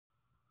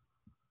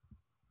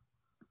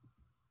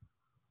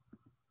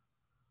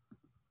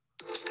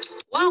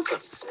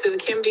Welcome to the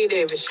Kim B.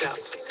 Davis Show.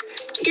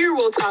 Here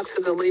we'll talk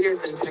to the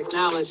leaders in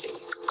technology,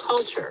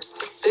 culture,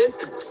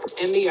 business,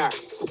 and the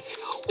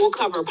arts. We'll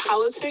cover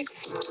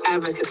politics,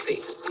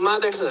 advocacy,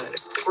 motherhood,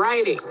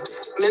 writing,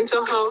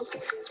 mental health,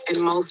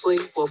 and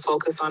mostly we'll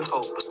focus on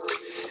hope.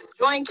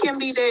 Join Kim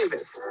B.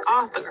 Davis,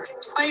 author,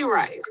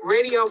 playwright,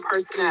 radio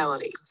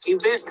personality,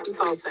 event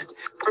consultant,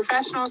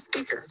 professional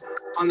speaker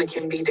on the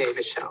Kim B.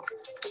 Davis Show.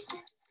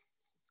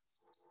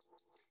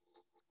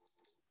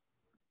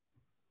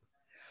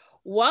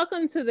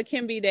 Welcome to the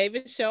Kim B.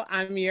 Davis Show.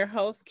 I'm your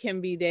host,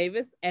 Kim B.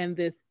 Davis, and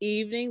this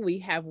evening we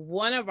have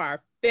one of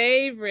our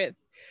favorite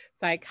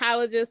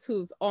psychologists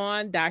who's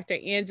on, Dr.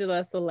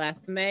 Angela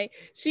Celeste May.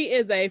 She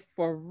is a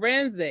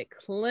forensic,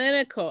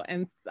 clinical,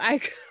 and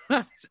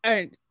organizational.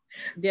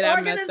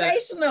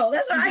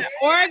 That's right.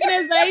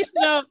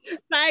 Organizational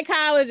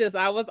psychologist.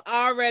 I was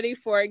all ready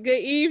for it.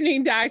 Good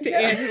evening, Dr.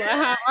 Angela.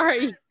 How are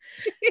you?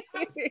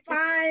 I'm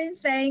fine,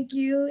 thank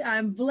you.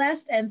 I'm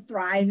blessed and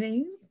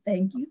thriving.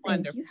 Thank you.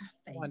 Wonderful.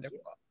 Wonderful.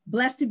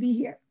 Blessed to be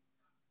here.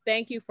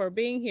 Thank you for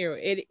being here.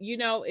 It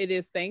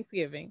is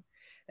Thanksgiving,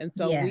 and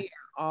so yes. We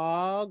are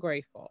all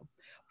grateful.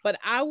 But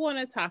I want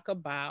to talk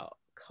about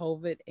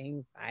COVID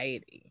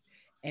anxiety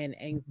and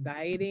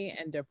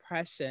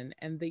depression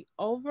and the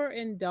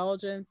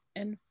overindulgence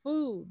in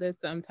food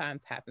that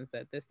sometimes happens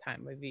at this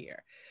time of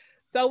year.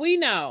 So we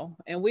know,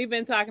 and we've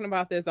been talking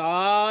about this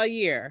all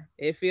year.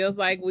 It feels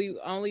like we've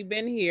only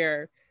been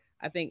here,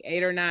 I think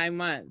 8 or 9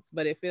 months,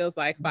 but it feels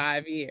like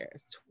 5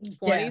 years.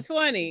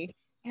 2020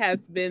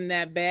 has been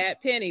that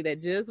bad penny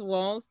that just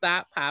won't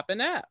stop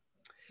popping up.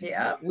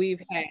 Yeah.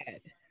 We've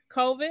had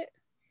COVID,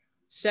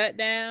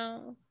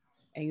 shutdowns,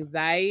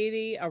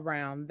 anxiety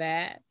around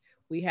that.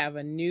 We have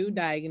a new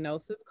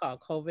diagnosis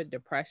called COVID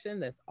depression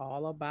that's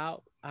all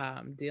about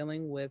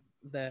dealing with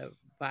the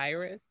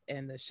virus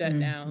and the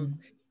shutdowns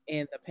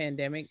and the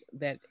pandemic,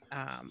 that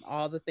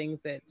all the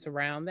things that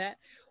surround that.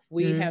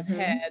 We have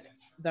had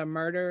the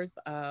murders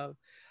of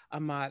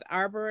Ahmaud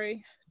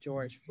Arbery,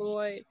 George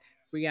Floyd,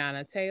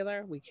 Breonna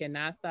Taylor. We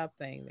cannot stop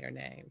saying their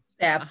names.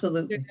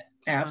 Absolutely.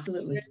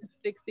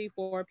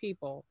 164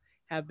 people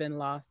have been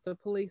lost to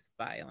police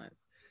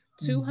violence.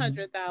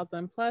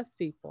 200,000 plus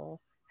people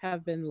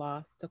have been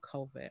lost to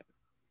COVID.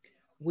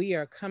 We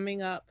are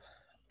coming up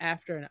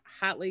after a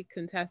hotly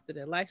contested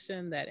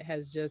election that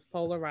has just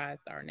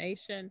polarized our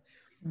nation.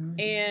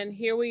 And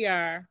here we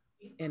are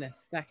in a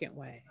second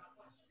wave.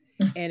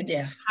 And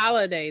it's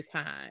holiday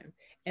time.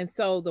 And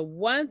so the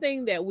one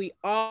thing that we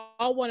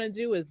all want to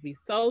do is be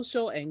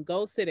social and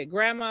go sit at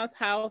grandma's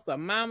house or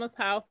mama's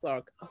house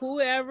or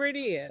whoever it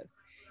is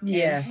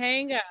and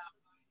hang out,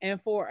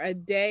 and for a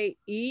day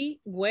eat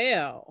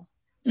well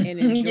and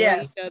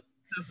enjoy each other's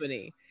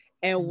company.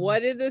 And what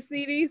did the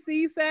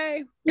CDC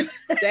say?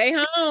 Stay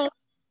home.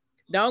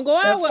 Don't go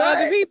out with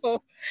other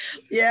people.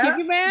 Keep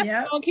your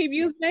mask on, keep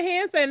using the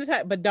hand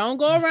sanitizer, but don't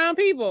go around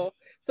people.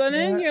 So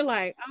then you're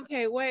like,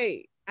 okay,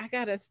 wait, I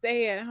gotta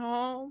stay at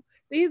home.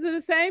 These are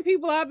the same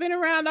people I've been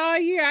around all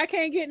year. I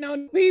can't get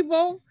no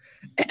people.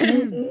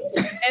 And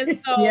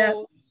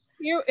so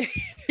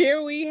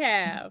here we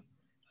have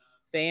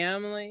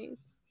families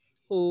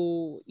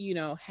who,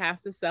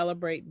 have to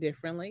celebrate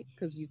differently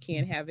because you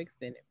can't have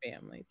extended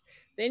families.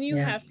 Then you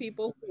have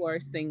people who are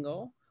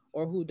single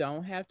or who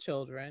don't have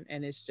children,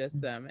 and it's just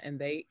them, and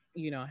they,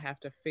 have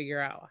to figure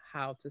out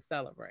how to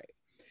celebrate.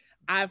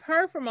 I've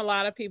heard from a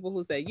lot of people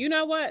who say, you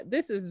know what,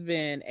 this has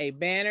been a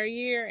banner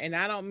year, and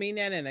I don't mean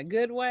that in a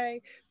good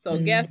way. So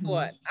guess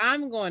what?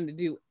 I'm going to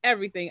do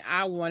everything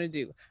I want to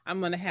do. I'm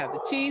going to have the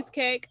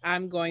cheesecake.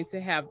 I'm going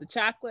to have the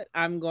chocolate.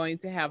 I'm going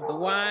to have the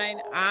wine.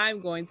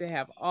 I'm going to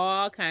have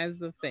all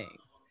kinds of things.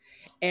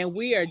 And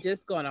we are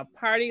just going to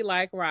party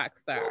like rock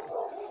stars.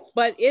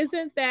 But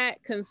isn't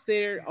that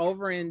considered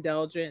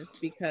overindulgence?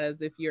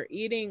 Because if you're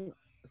eating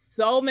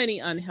so many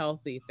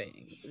unhealthy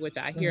things, which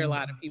I hear a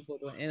lot of people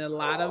doing, and a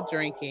lot of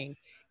drinking,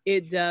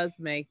 it does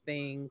make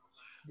things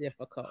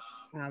difficult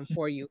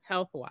for you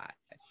health-wise.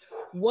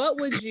 What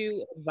would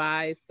you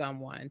advise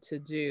someone to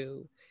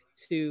do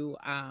to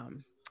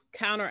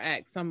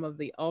counteract some of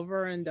the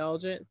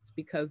overindulgence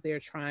because they're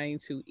trying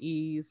to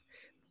ease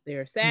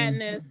their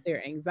sadness,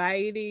 their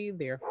anxiety,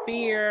 their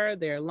fear,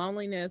 their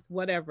loneliness,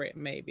 whatever it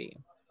may be?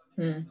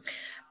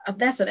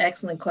 That's an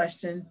excellent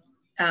question.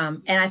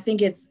 And I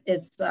think it's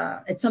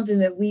something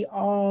that we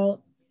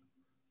all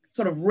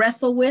sort of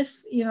wrestle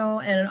with, in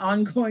an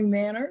ongoing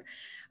manner.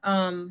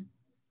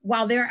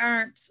 While there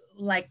aren't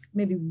like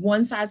maybe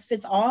one size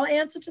fits all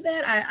answer to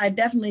that, I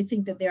definitely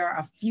think that there are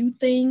a few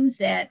things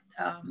that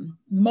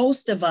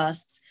most of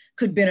us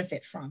could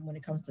benefit from when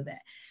it comes to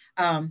that.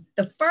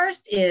 The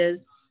first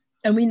is,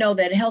 and we know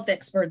that health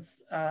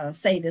experts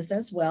say this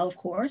as well, of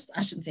course.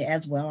 I shouldn't say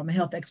as well, I'm a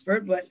health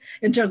expert, but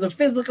in terms of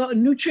physical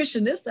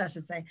nutritionist, I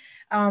should say,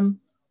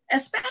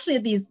 especially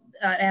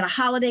at a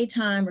holiday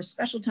time or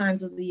special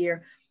times of the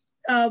year,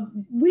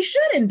 we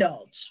should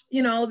indulge.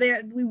 We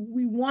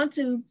want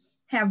to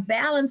have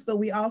balance, but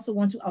we also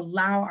want to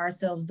allow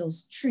ourselves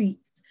those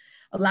treats.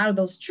 A lot of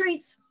those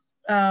treats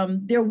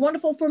They're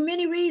wonderful for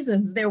many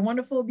reasons. They're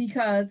wonderful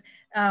because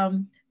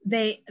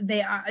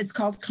they are, it's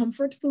called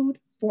comfort food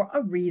for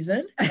a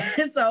reason.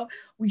 So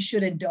we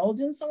should indulge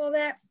in some of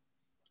that.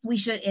 We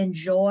should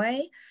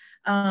enjoy.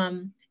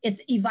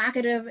 It's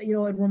evocative, you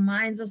know, it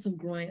reminds us of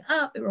growing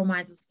up. It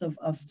reminds us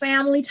of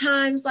family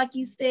times, like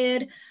you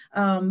said.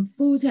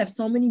 Foods have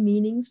so many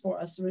meanings for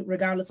us,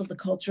 regardless of the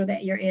culture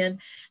that you're in.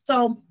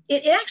 So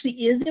it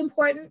actually is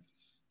important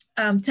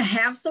to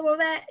have some of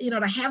that, you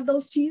know, to have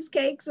those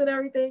cheesecakes and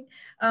everything.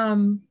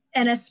 And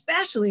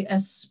especially,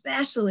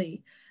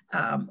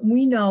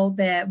 we know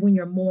that when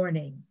you're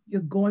mourning,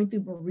 you're going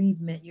through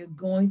bereavement, you're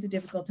going through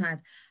difficult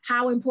times,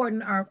 how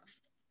important are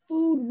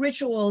food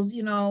rituals,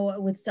 you know,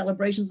 with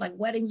celebrations like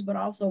weddings, but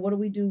also what do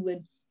we do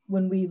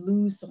when we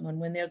lose someone,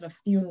 when there's a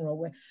funeral,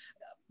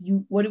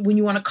 when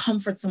you want to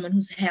comfort someone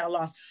who's had a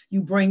loss,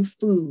 you bring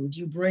food,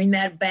 you bring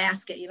that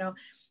basket, you know.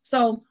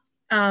 So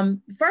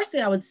first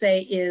thing I would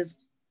say is,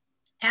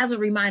 as a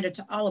reminder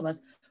to all of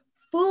us,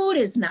 food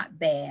is not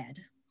bad.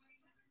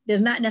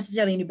 There's not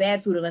necessarily any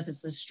bad food unless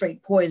it's a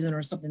straight poison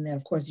or something that,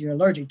 of course, you're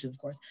allergic to, of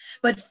course.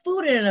 But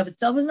food in and of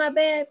itself is not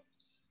bad.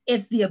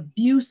 It's the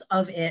abuse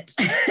of it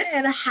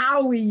and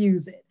how we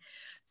use it.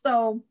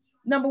 So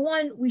number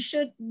one, we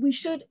should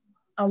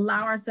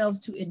allow ourselves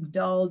to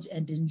indulge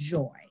and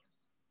enjoy.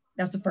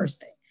 That's the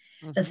first thing.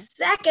 Mm-hmm. The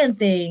second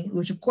thing,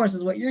 which of course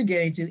is what you're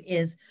getting to,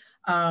 is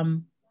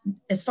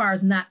as far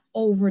as not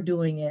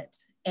overdoing it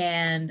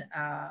and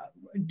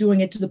doing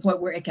it to the point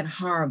where it can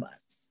harm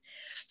us.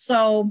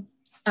 So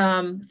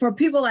for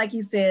people like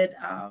you said,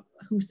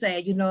 who say,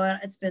 you know,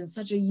 it's been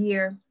such a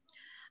year,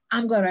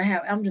 I'm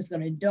just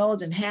going to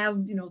indulge and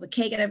have, you know, the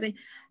cake and everything,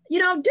 you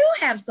know, do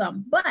have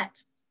some,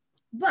 but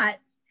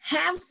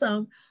have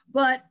some,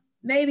 but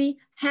maybe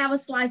have a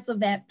slice of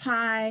that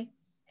pie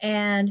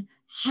and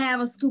have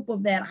a scoop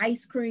of that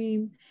ice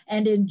cream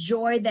and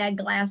enjoy that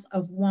glass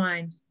of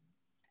wine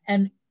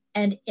and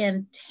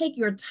take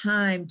your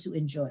time to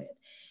enjoy it.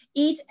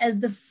 Eat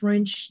as the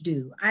French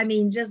do. I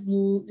mean, just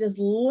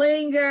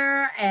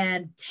linger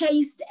and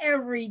taste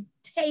every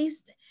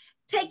taste,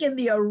 take in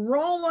the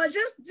aroma,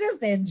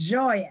 just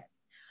enjoy it.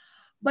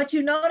 But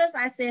you notice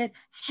I said,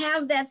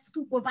 have that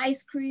scoop of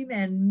ice cream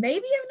and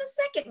maybe even a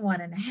second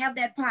one and have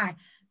that pie,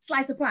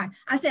 slice of pie.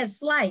 I said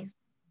slice.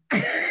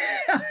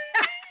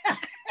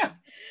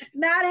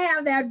 Not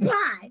have that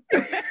pie.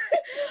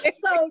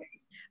 So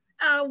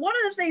one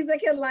of the things that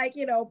can, like,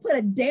 you know, put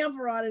a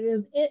damper on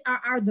it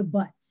are the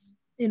buts,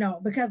 you know,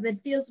 because it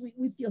feels,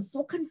 we feel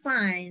so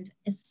confined,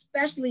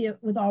 especially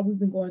with all we've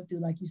been going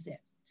through, like you said.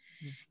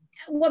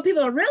 Mm-hmm. What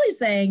people are really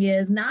saying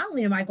is, not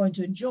only am I going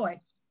to enjoy,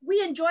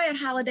 we enjoy at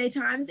holiday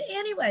times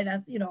anyway.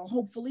 That's, you know,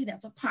 hopefully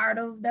that's a part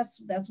of, that's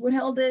what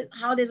holidays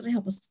are to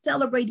help us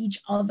celebrate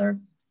each other,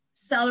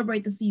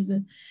 celebrate the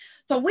season.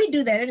 So we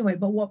do that anyway.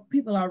 But what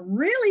people are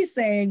really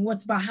saying,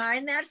 what's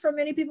behind that for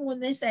many people when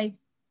they say,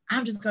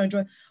 I'm just going to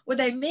enjoy, what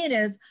they mean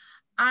is,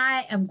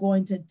 I am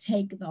going to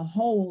take the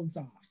holds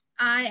off.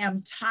 I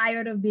am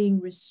tired of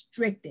being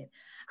restricted.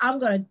 I'm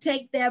going to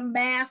take that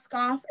mask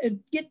off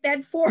and get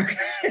that fork.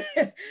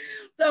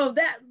 So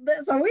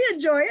we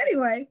enjoy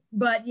anyway,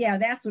 but yeah,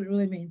 that's what it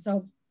really means.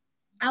 So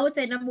I would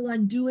say, number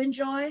one, do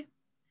enjoy,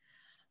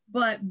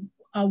 but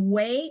a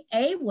way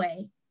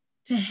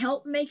to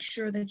help make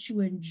sure that you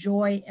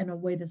enjoy in a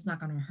way that's not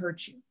going to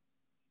hurt you.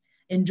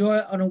 Enjoy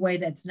it in a way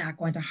that's not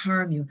going to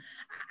harm you.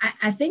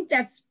 I think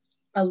that's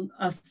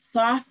a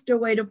softer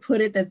way to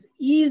put it, that's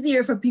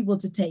easier for people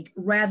to take,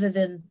 rather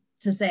than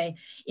to say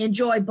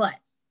enjoy but.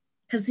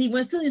 Because see,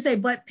 when soon you say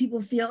but,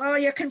 people feel, oh,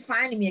 you're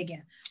confining me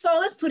again. So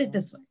let's put it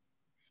this way.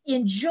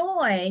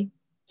 Enjoy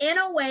in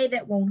a way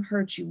that won't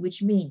hurt you,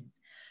 which means,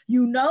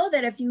 you know,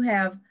 that if you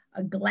have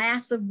a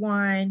glass of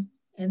wine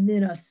and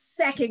then a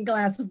second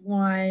glass of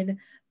wine,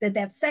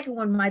 that second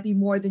one might be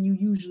more than you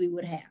usually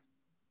would have.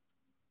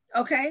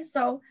 Okay,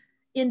 so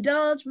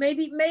indulge,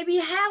 maybe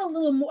have a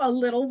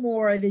little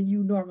more than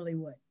you normally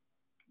would.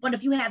 But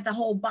if you have the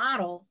whole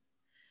bottle,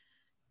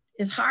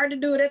 it's hard to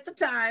do it at the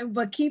time,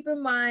 but keep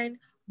in mind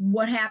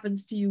what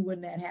happens to you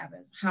when that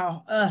happens.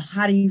 How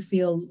do you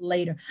feel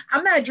later?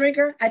 I'm not a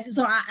drinker,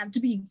 to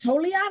be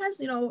totally honest,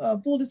 you know,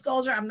 full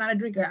disclosure, I'm not a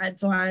drinker,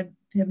 so I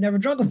have never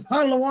drunk a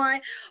bottle of wine,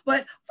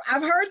 but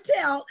I've heard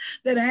tell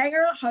that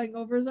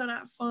hangovers are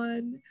not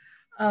fun.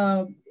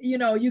 You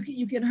know,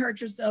 you can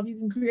hurt yourself. You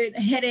can create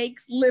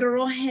headaches,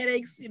 literal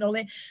headaches, you know.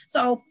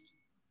 So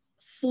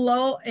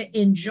slow,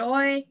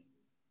 enjoy,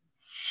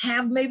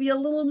 have maybe a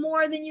little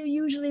more than you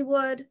usually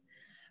would,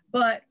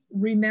 but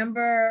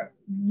remember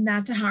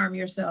not to harm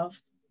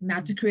yourself,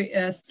 not to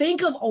create,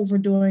 think of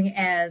overdoing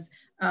as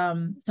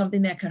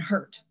something that could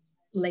hurt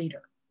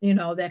later, you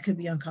know, that could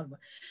be uncomfortable.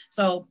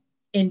 So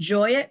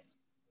enjoy it.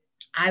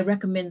 I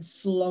recommend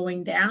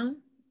slowing down.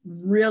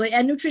 Really,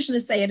 and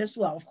nutritionists say it as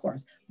well, of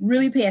course.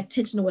 Really pay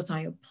attention to what's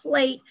on your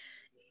plate.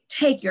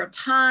 Take your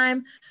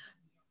time.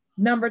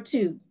 Number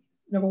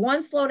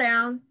one, slow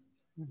down.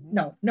 Mm-hmm.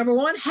 No, number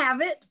one,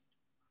 have it.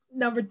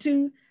 Number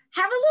two,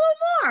 have a little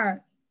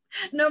more.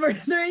 Number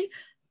three,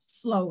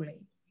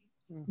 slowly.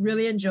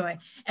 Really enjoy.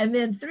 And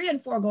then 3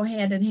 and 4 go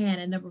hand in hand.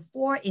 And number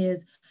 4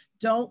 is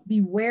don't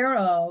do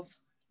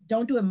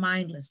it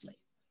mindlessly.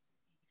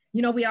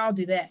 You know, we all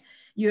do that.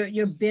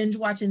 You're binge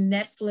watching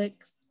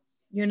Netflix.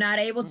 You're not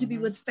able to be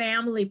with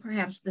family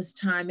perhaps this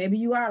time. Maybe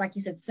you are, like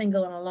you said,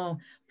 single and alone.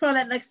 Put on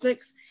that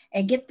Netflix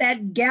and get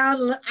that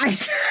gallon of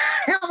ice.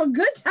 Have a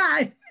good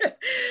time.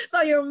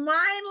 So you're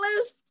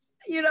mindless,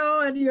 you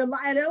know, and you're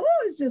like, oh,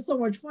 it's just so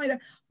much fun.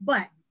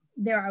 But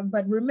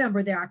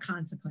remember, there are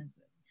consequences.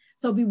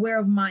 So beware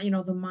of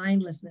the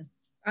mindlessness.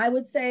 I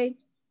would say,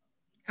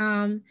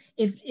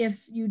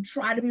 if you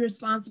try to be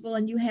responsible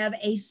and you have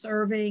a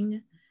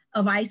serving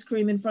of ice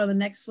cream in front of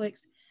the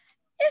Netflix,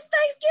 it's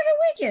Thanksgiving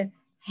weekend.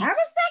 Have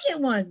a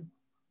second one,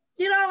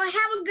 you know,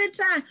 have a good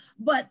time,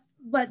 but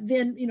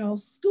then, you know,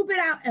 scoop it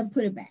out and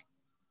put it back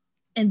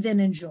and then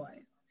enjoy.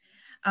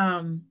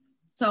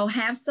 So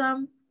have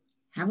a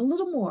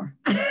little more.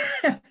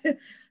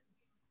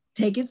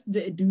 Take it,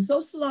 do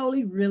so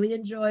slowly, really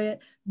enjoy it.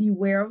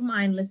 Beware of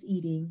mindless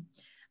eating.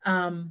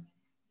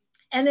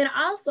 And then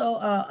also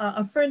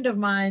a friend of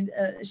mine,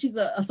 she's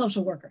a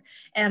social worker,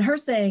 and her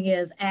saying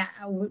is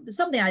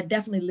something I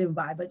definitely live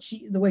by, but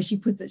the way she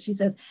puts it, she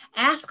says,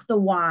 ask the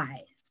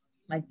whys,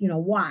 like, you know,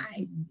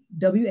 why,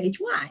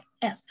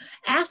 WHYS,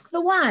 ask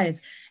the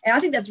whys. And I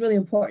think that's really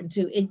important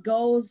too. It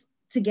goes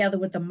together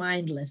with the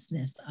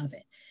mindlessness of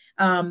it.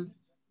 And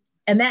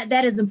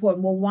that is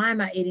important. Well, why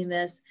am I eating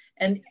this?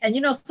 And you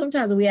know,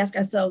 sometimes we ask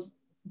ourselves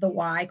the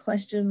why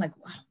question, like,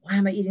 why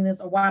am I eating this?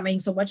 Or why am I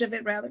eating so much of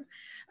it, rather?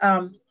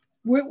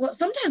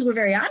 Sometimes we're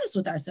very honest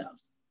with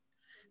ourselves.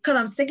 Because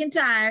I'm sick and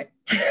tired.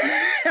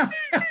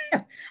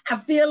 I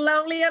feel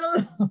lonely and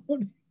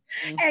alone.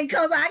 And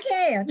because I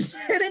can.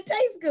 And it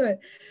tastes good.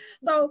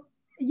 So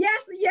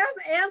yes,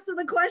 answer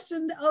the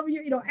question of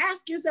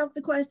ask yourself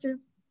the question.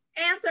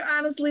 Answer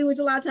honestly, which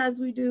a lot of times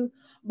we do.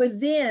 But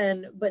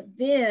then,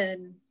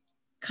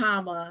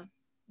 comma,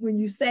 when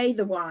you say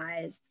the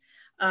whys,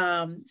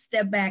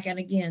 step back, and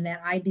again,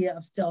 that idea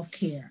of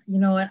self-care. You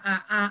know what,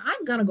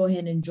 I'm gonna go ahead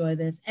and enjoy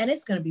this, and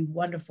it's gonna be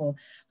wonderful.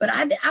 But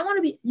I want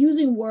to be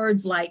using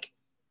words like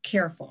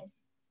careful,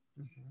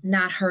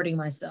 not hurting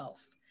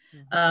myself,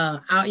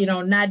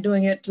 not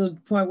doing it to the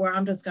point where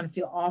I'm just gonna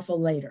feel awful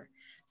later.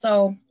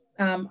 So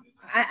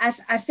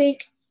I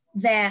think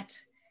that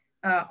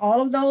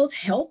all of those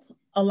help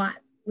a lot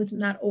with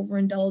not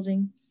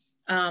overindulging.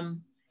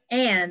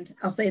 And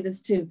I'll say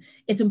this too,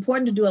 it's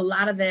important to do a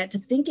lot of that, to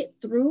think it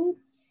through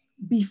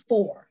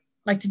before.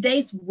 Like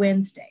today's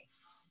Wednesday.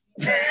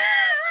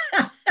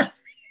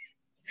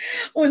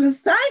 When the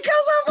sun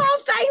comes up on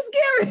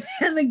Thanksgiving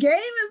and the game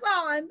is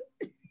on,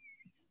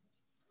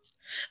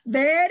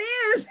 there it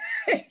is.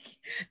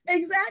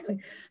 Exactly.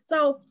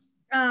 So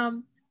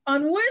on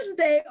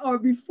Wednesday or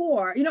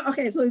before,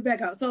 okay, so let me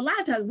back up. So a lot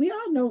of times we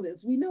all know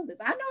this. We know this.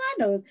 I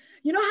know this.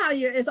 You know how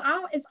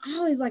it's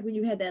always like when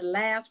you had that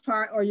last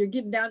part, or you're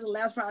getting down to the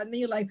last part, and then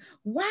you're like,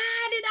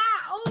 why did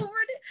I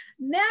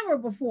never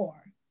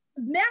before.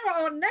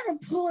 Never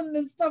pulling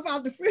this stuff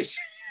out the fridge,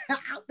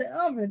 out the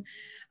oven.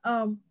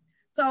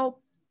 So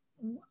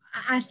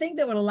I think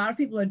that what a lot of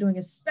people are doing,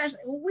 especially,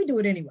 we do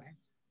it anyway.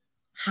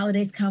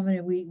 Holidays coming,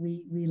 and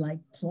we like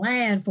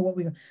plan for what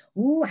we go.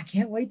 Ooh, I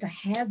can't wait to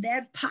have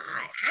that pie.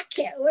 I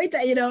can't wait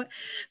to,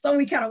 so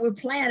we're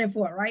planning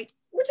for it, right?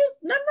 Which is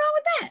nothing wrong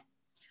with that.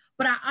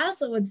 But I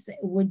also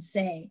would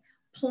say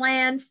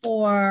plan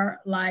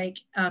for, like,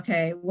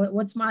 okay,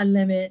 what's my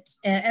limit?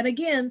 And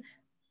again,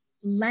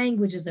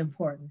 language is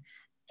important.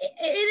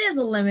 It is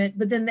a limit,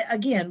 but then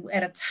again,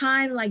 at a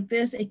time like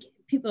this,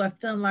 people are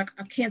feeling like,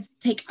 I can't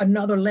take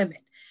another limit.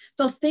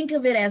 So think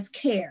of it as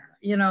care.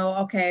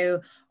 Okay,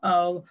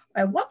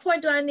 at what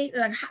point do I need,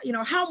 like,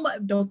 how much,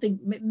 don't think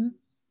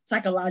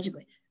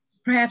psychologically,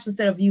 perhaps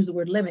instead of use the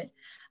word limit,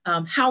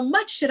 how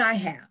much should I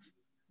have?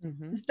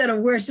 Instead of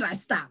where should I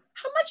stop?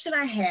 How much should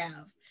I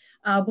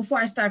have before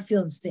I start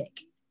feeling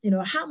sick?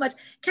 How much,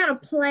 kind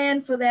of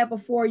plan for that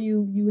before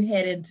you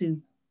head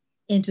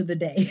into the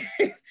day.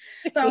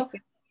 So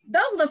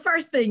those are the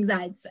first things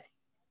I'd say.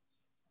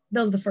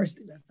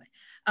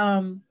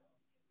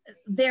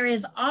 There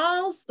is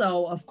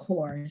also, of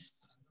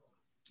course,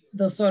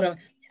 the sort of,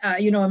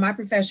 in my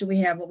profession, we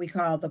have what we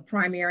call the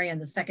primary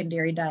and the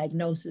secondary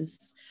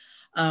diagnosis,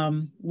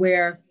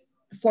 where,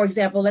 for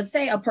example, let's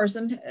say a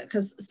person,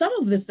 because some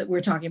of this that we're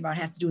talking about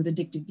has to do with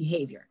addictive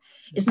behavior.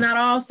 It's not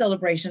all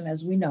celebration,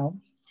 as we know,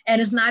 and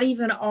it's not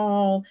even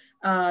all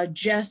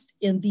just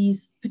in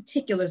these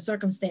particular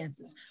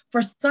circumstances.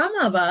 For some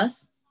of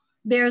us,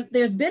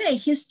 there's been a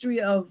history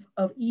of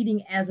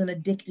eating as an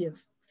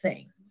addictive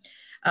thing,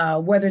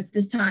 whether it's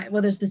this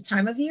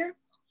time of year,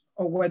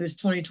 or whether it's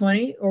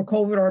 2020 or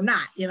COVID or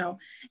not,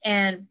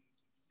 and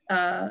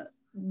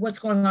what's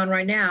going on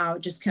right now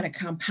just kind of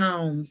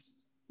compounds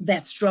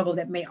that struggle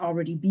that may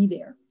already be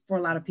there for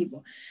a lot of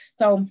people.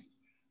 So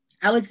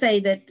I would say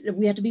that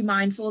we have to be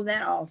mindful of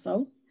that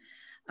also.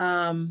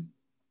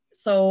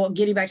 So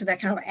getting back to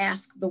that kind of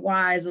ask the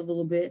whys a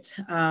little bit,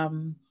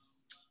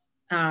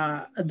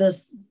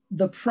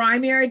 the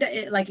primary,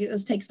 like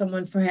let's take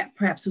someone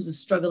perhaps who's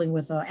struggling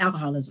with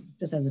alcoholism,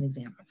 just as an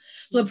example.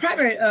 So the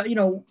primary,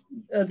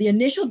 the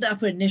initial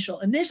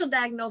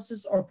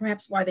diagnosis, or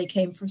perhaps why they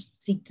came to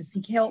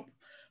seek help,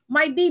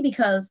 might be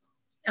because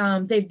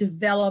they've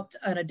developed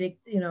an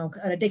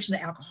addiction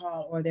to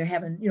alcohol, or they're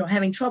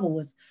having trouble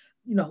with,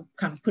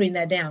 kind of putting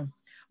that down.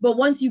 But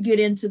once you get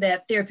into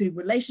that therapeutic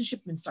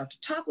relationship and start to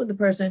talk with the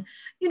person,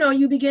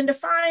 you begin to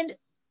find,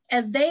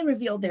 as they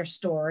reveal their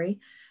story,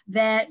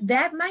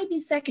 that might be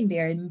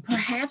secondary.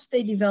 Perhaps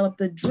they developed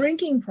the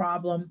drinking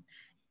problem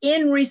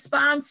in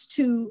response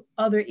to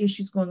other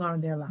issues going on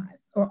in their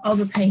lives, or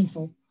other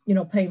painful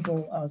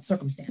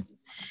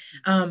circumstances.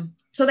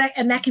 So that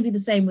can be the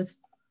same with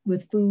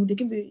food. It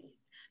can be,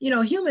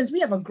 humans, we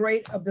have a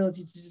great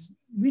ability to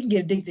we can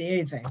get addicted to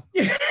anything,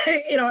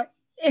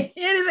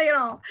 anything at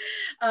all.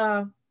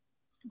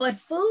 But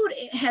food,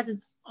 it has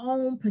its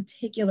own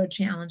particular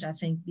challenge, I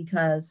think,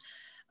 because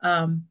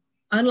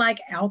unlike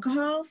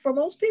alcohol, for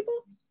most people,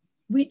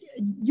 we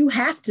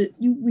have to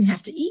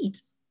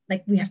eat.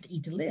 Like, we have to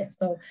eat to live.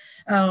 So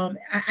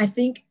I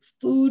think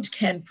food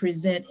can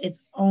present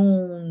its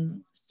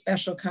own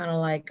special kind of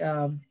like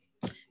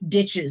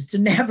ditches to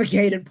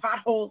navigate, and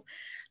potholes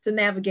to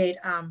navigate.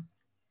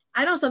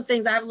 I know some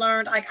things I've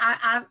learned, like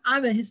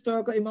I'm a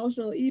historical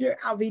emotional eater.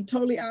 I'll be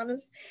totally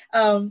honest.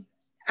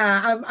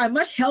 I'm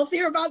much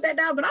healthier about that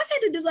now, but I've had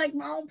to do like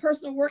my own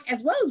personal work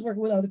as well as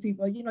working with other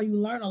people. You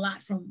learn a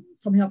lot from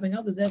helping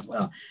others as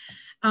well.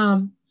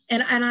 And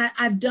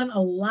I've done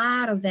a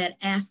lot of that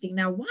asking.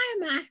 Now, what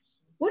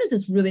is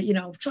this really,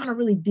 trying to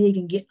really dig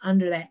and get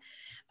under that,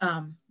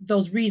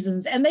 those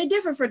reasons. And they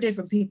differ for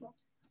different people.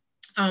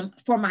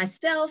 For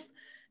myself,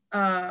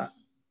 and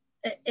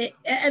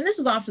this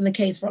is often the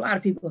case for a lot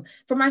of people.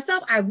 For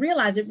myself, I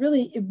realized it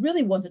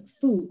really wasn't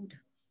food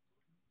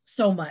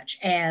so much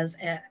as,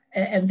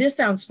 and this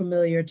sounds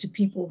familiar to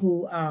people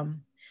who,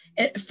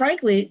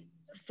 frankly,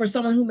 for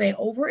someone who may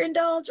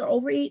overindulge or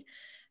overeat,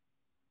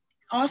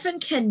 often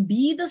can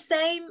be the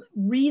same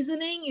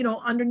reasoning,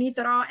 underneath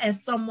it all,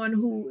 as someone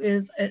who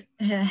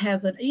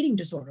has an eating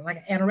disorder,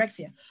 like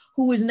anorexia,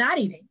 who is not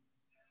eating.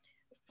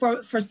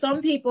 For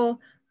some people,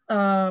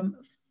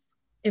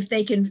 if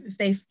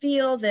they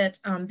feel that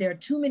there are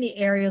too many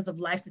areas of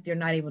life that they're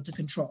not able to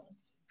control.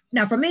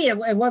 Now, for me,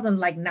 it wasn't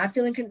like not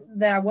feeling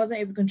that I wasn't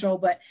able to control,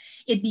 but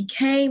it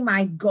became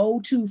my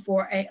go-to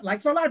for a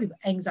lot of people,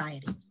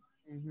 anxiety.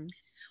 Mm-hmm.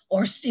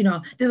 Or,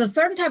 there's a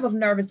certain type of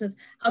nervousness.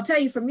 I'll tell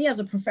you, for me as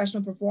a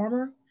professional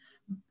performer,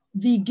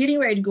 the getting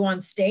ready to go on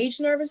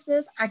stage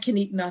nervousness, I can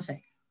eat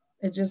nothing.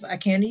 I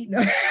can't eat.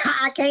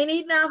 I can't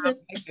eat nothing.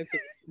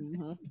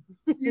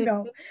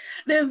 Mm-hmm.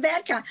 There's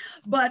that kind.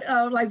 But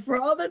like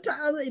for other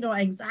times,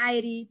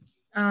 anxiety.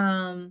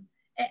 And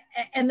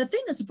the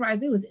thing that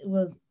surprised me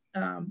was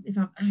if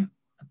I'm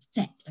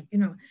upset,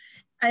 and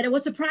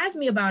what surprised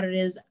me about it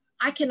is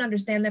I can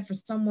understand that for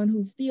someone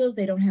who feels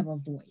they don't have a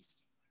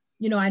voice.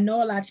 I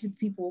know a lot of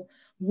people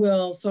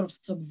will sort of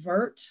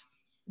subvert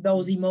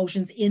those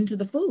emotions into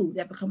the food.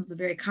 That becomes a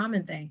very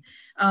common thing.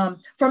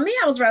 For me,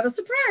 I was rather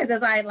surprised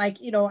as I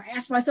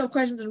asked myself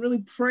questions and really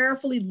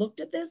prayerfully looked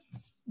at this,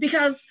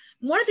 because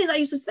one of the things I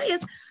used to say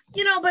is,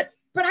 but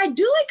I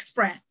do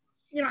express,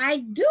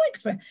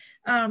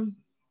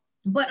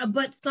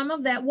 but some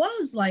of that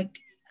was like,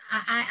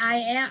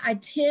 I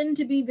tend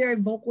to be very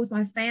vocal with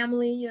my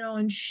family,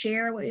 and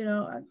share what,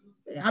 I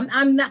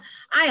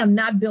am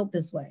not built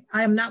this way.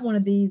 I am not one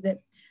of these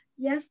that,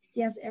 yes,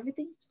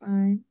 everything's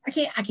fine. I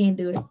can't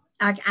do it.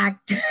 I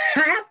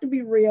have to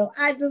be real.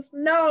 I just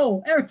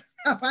know everything's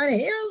fine.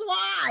 Here's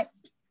why.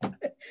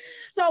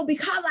 So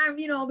because I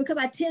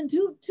tend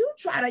to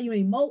try to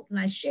emote and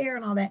I share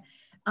and all that,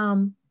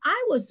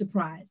 I was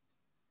surprised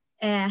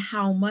at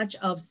how much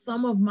of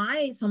some of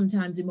my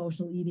sometimes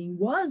emotional eating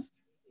was,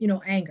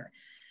 anger,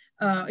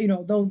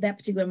 though that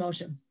particular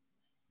emotion.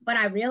 But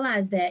I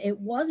realized that it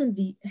wasn't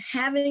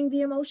having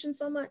the emotion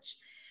so much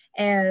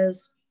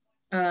as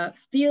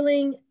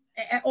feeling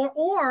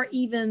or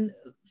even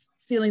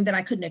feeling that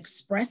I couldn't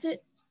express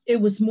it.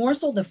 It was more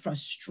so the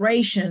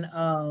frustration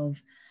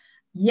of,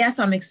 yes,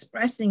 I'm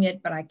expressing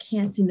it, but I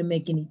can't seem to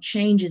make any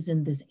changes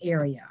in this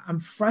area. I'm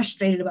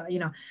frustrated about,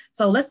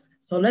 so let's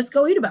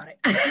go eat about it.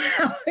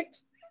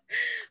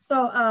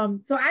 So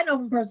I know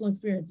from personal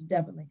experience,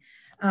 definitely.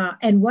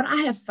 And what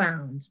I have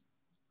found,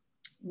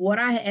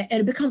 and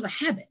it becomes a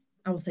habit.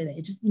 I will say that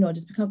it just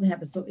becomes a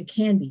habit. So it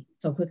can be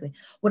so quickly.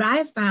 What I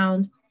have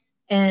found,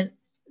 and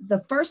the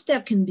first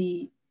step can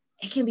be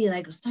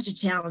like such a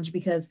challenge,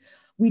 because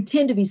we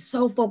tend to be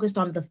so focused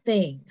on the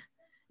thing,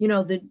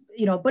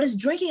 but it's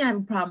drinking I have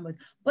a problem with,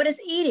 but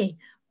it's eating.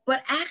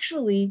 But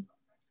actually,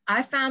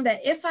 I found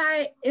that if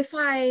I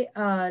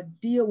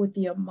deal with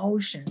the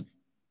emotion,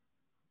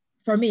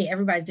 for me,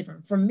 everybody's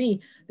different. For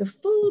me, the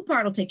food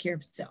part will take care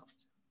of itself.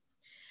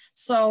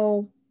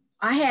 So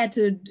I had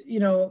to,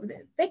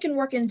 they can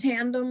work in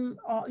tandem,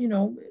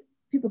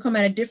 people come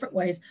at it different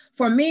ways.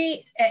 For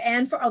me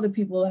and for other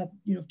people I've,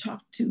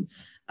 talked to,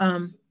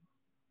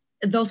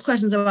 those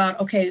questions about,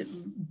 okay,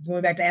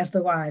 going back to Ask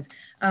the Wise.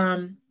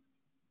 Well,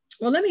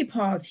 let me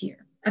pause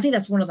here. I think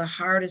that's one of the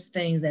hardest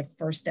things, that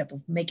first step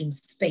of making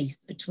space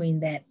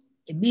between that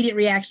immediate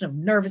reaction of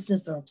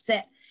nervousness or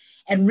upset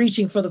and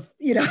reaching for the,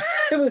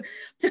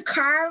 to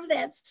carve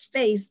that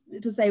space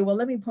to say, well,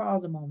 let me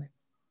pause a moment.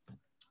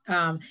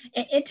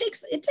 It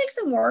takes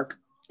some work.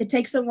 It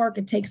takes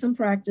some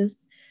practice,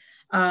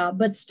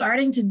 but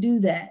starting to do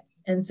that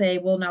and say,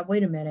 well, now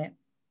wait a minute,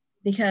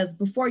 because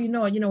before you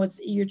know it,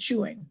 you're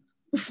chewing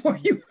before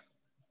you.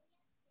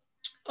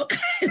 Okay.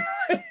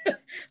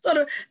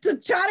 So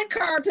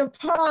to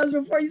pause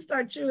before you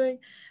start chewing,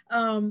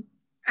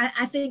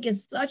 I think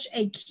is such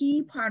a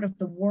key part of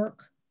the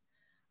work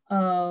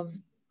of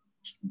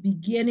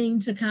beginning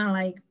to kind of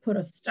like put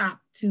a stop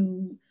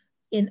to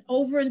in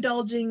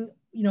overindulging,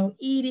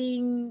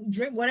 eating,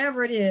 drink,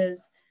 whatever it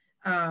is,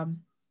 and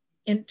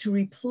to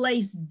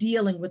replace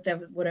dealing with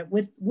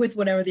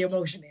whatever the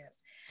emotion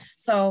is.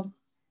 So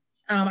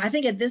I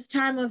think at this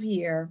time of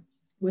year,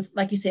 with,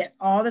 like you said,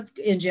 all that's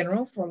in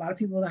general, for a lot of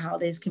people, the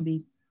holidays can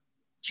be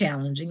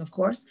challenging, of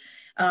course.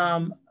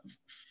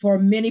 For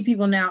many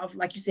people now,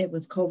 like you said,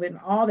 with COVID and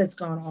all that's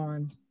gone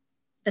on,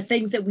 the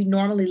things that we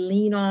normally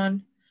lean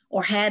on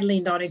or had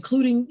leaned on,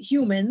 including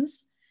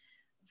humans,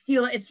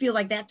 feels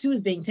like that too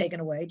is being taken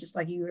away, just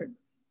like you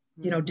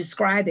were,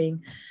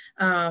 describing.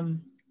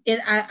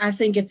 I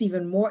think it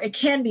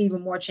can be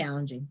even more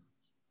challenging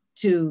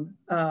to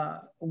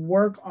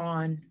work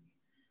on.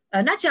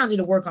 Not challenging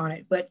to work on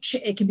it, but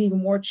it can be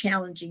even more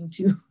challenging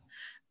to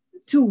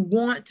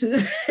want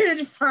to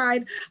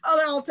find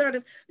other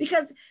alternatives,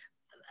 because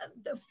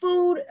the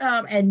food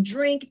and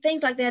drink,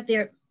 things like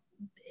that,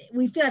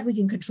 we feel like we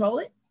can control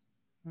it.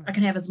 I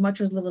can have as much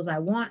or as little as I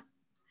want.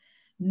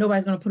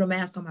 Nobody's going to put a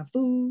mask on my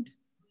food.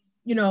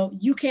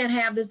 You can't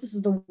have this. This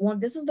is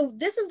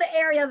the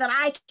area that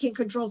I can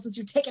control, since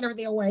you're taking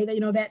everything away.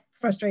 That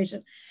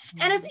frustration,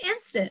 and it's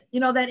instant.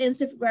 That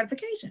instant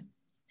gratification.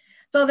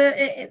 So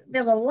there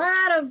are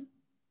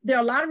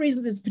a lot of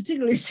reasons it's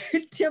particularly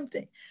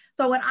tempting.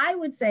 So what I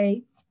would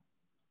say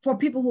for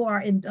people who are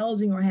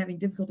indulging or having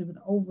difficulty with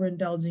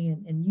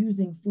overindulging and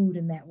using food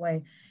in that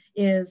way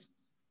is,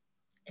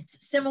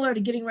 it's similar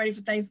to getting ready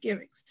for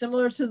Thanksgiving,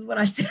 similar to what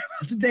I said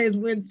about today is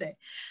Wednesday.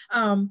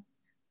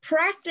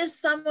 Practice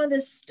some of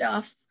this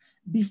stuff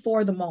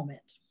before the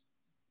moment.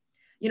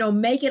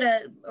 Make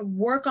it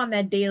work on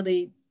that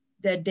daily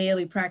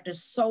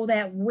practice, so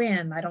that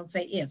when, I don't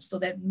say if, so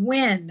that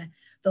when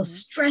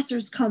those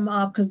stressors come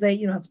up, because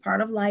it's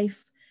part of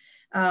life.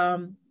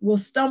 We'll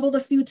stumble a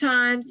few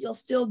times. You'll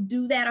still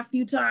do that a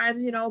few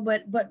times,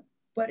 but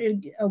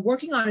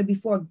working on it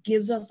before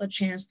gives us a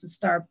chance to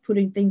start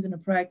putting things into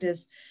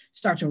practice,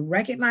 start to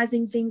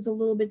recognizing things a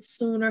little bit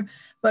sooner.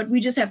 But we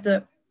just have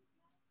to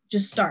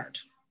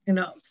start,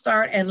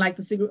 and like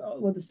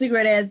the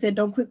cigarette ad said,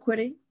 don't quit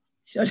quitting.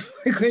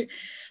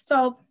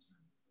 So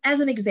as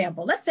an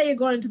example, let's say you're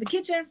going into the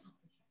kitchen,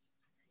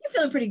 you're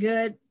feeling pretty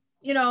good.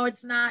 These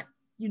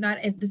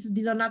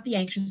are not the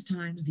anxious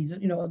times. These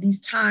are,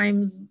 these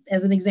times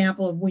as an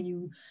example of when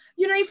you're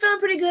feeling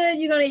pretty good,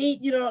 you're going to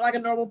eat, like a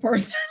normal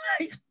person,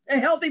 like a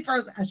healthy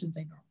person. I shouldn't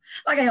say normal,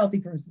 like a healthy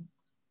person,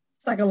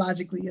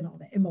 psychologically and all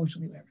that,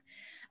 emotionally, whatever.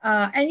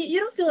 And you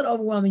don't feel an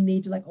overwhelming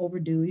need to like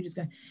overdo. You just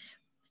got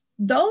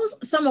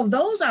some of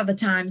those are the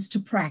times to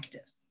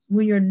practice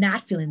when you're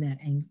not feeling that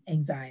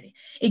anxiety.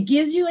 It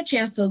gives you a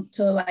chance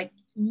to like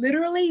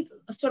literally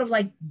sort of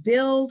like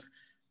build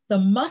the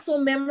muscle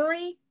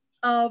memory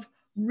of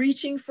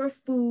reaching for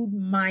food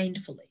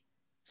mindfully.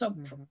 So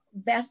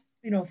that's,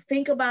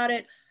 think about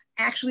it,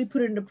 actually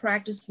put it into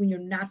practice when you're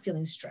not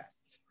feeling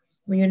stressed,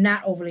 when you're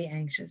not overly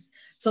anxious,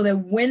 so that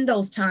when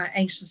those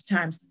anxious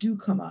times do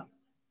come up,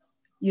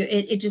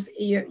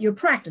 you're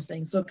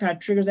practicing. So it kind of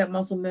triggers that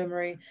muscle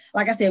memory.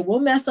 Like I said,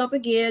 we'll mess up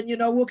again,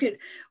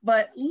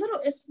 but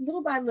it's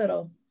little by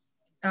little.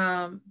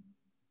 And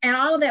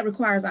all of that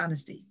requires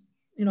honesty,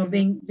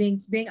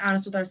 being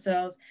honest with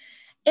ourselves.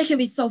 It can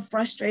be so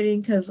frustrating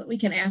because we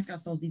can ask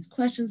ourselves these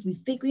questions. We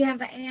think we have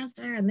the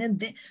answer, and then,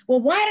 well,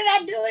 why did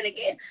I do it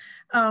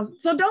again?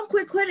 So don't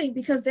quit quitting,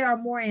 because there are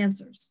more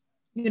answers.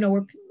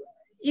 Even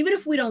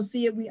if we don't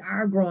see it, we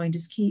are growing.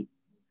 Just keep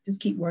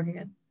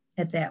working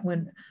at that.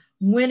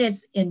 When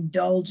it's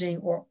indulging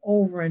or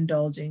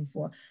overindulging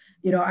for,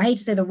 I hate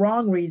to say the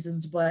wrong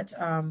reasons, but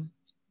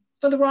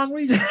for the wrong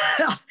reason,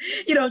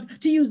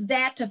 to use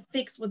that to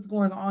fix what's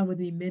going on with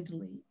me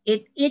mentally,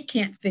 it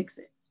can't fix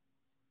it,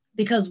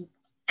 because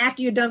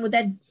after you're done with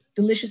that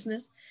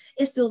deliciousness,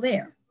 it's still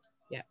there.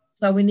 Yeah.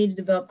 So we need to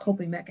develop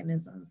coping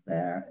mechanisms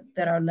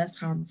that are less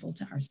harmful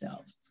to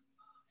ourselves.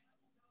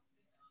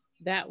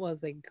 That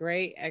was a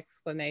great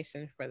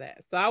explanation for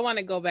that. So I want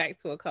to go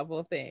back to a couple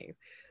of things.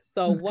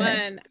 So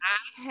one,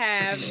 I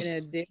have, in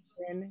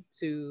addition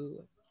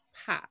to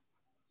pop,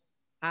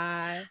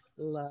 I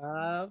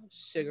love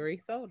sugary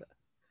sodas.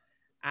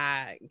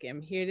 I am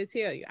here to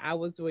tell you, I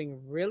was doing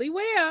really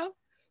well,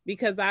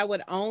 because I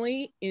would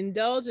only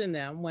indulge in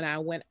them when I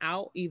went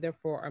out, either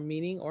for a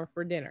meeting or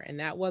for dinner. And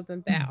that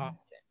wasn't that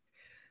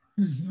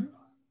often.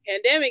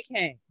 Pandemic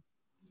came.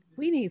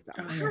 we need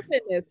some pop in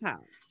this house.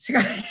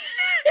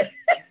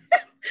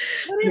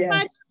 What if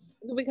Yes.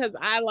 because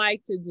I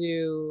like to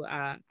do,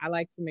 I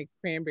like to mix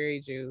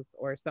cranberry juice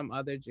or some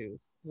other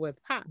juice with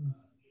pop.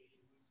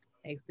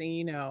 Next thing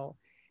you know,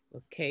 it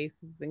was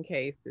cases and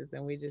cases,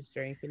 and we just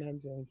drinking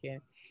and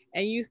drinking.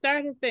 And you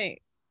start to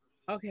think,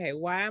 okay,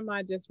 why am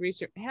I just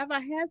reaching? Have I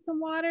had some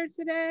water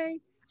today?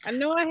 I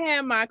know I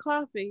had my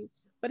coffee,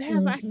 but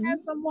have I had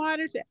some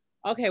water today?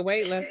 Okay,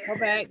 wait, let's go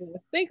back.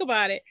 Let's think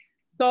about it.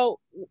 So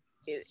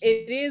it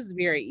is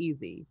very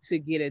easy to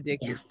get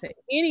addicted Yeah, to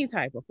any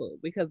type of food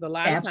because a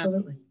lot of times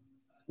absolutely.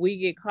 we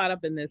get caught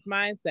up in this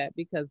mindset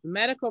because the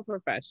medical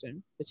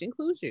profession, which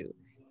includes you,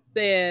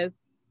 says,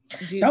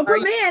 Don't are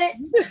put me in it.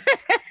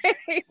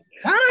 you,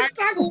 I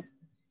are you,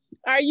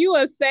 are you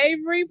a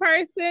savory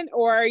person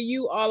or are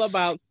you all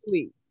about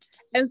sweet?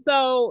 And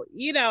so,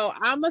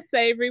 I'm a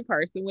savory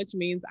person, which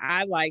means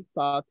I like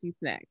salty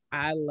snacks.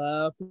 I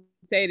love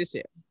potato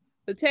chips.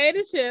 Potato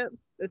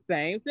chips, the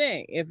same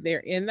thing. If they're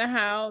in the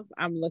house,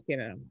 I'm looking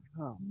at them.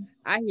 Oh,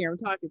 I hear them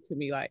talking to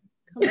me like,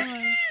 come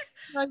on,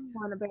 I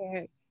want a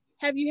bag.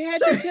 Have you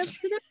had your chips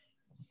today?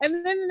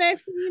 And then the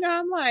next thing you know,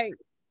 I'm like,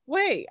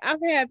 wait,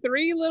 I've had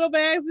 3 little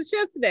bags of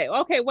chips today.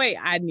 Okay, wait,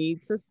 I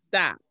need to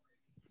stop.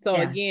 So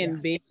Yes, again,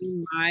 yes.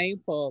 being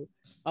mindful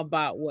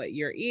about what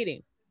you're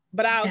eating.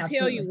 But I'll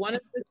tell you, Absolutely. one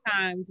of the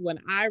times when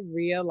I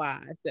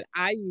realized that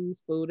I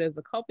use food as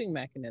a coping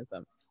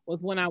mechanism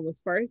was when I was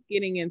first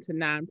getting into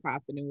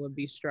nonprofit and would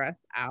be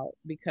stressed out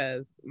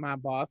because my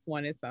boss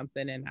wanted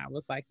something and I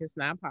was like, it's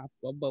not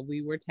possible, but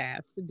we were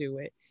tasked to do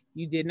it.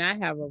 You did not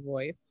have a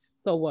voice.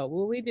 So what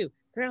will we do?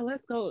 Girl,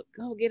 let's go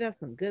get us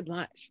some good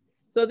lunch.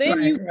 So then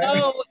Right, you right.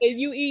 go and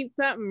you eat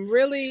something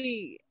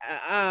really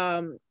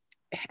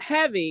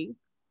heavy.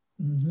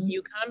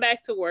 You come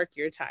back to work,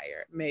 you're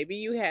tired. Maybe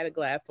you had a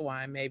glass of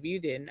wine, maybe you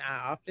didn't.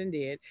 I often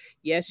did.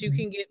 Yes, you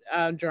can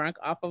get drunk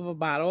off of a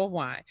bottle of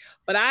wine,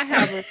 but I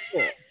have a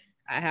rule.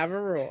 I have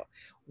a rule.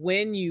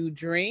 When you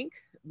drink,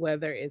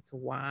 whether it's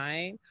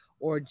wine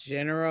or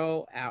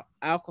general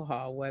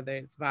alcohol, whether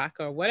it's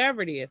vodka or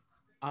whatever it is,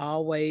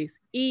 always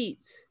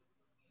eat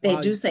They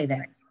while do say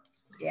that.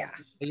 Yeah.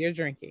 you're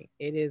drinking.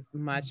 It is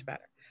much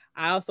better.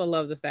 I also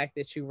love the fact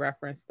that you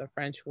referenced the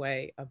French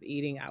way of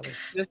eating. I was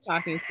just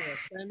talking to a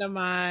friend of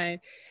mine,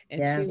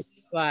 and she was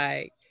Yes.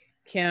 like,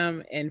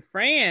 Kim, in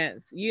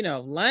France,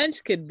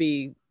 lunch could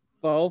be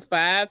 4,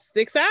 5,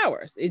 6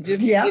 hours. Yeah. It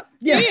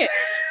Yeah. depends.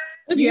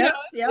 You know,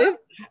 Yeah. Yeah.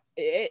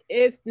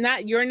 it's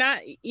not, you're not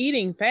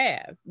eating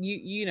fast.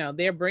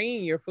 They're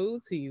bringing your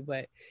food to you,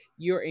 but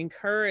you're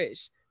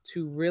encouraged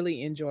to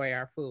really enjoy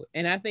our food.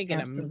 And I think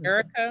in Absolutely.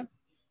 America,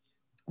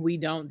 we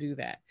don't do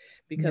that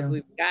because No.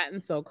 we've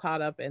gotten so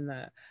caught up in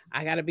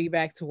I got to be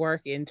back to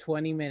work in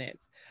 20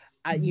 minutes.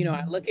 I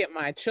Mhm. look at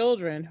my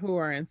children who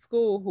are in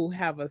school who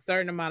have a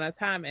certain amount of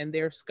time and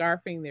they're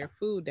scarfing their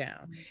food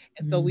down.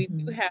 And so we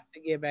do Mhm. have to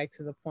get back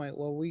to the point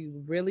where we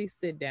really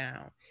sit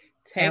down,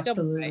 take a bite,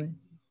 Absolutely.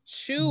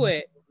 chew Mhm.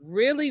 it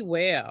really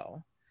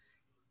well,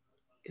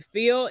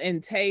 feel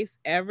and taste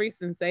every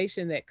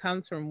sensation that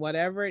comes from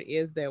whatever it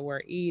is that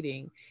we're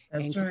eating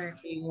That's and right.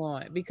 continue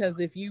on. Because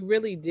if you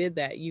really did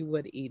that, you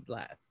would eat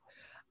less.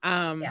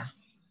 Um, Yeah.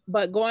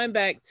 but going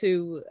back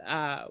to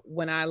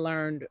when I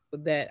learned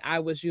that I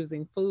was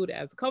using food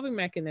as a coping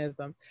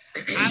mechanism,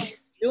 I was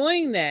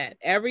doing that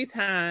every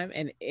time,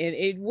 and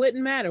it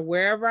wouldn't matter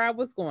wherever I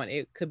was going.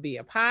 It could be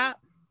a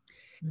pop,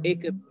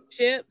 it could Mhm. be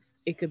chips,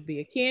 it could be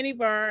a candy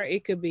bar,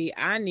 it could be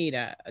I need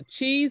a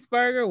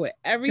cheeseburger with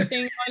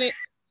everything on it.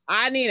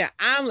 I need an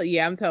omelet.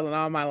 Yeah, I'm telling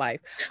all my life.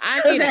 I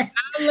need an Okay.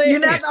 omelet. You're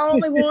not the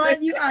only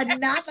one. You are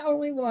not the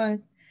only one.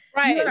 You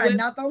Right. are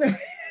not the only one.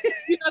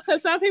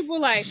 Because some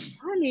people like,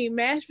 I need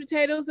mashed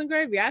potatoes and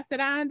gravy. I said,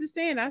 I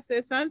understand. I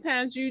said,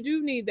 sometimes you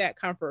do need that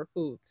comfort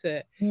food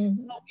to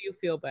Mhm. help you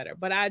feel better.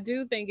 But I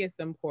do think it's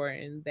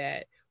important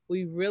that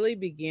we really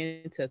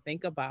begin to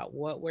think about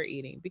what we're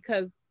eating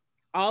because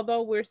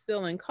although we're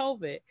still in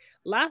COVID,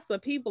 lots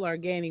of people are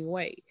gaining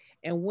weight.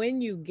 And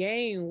when you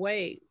gain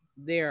weight,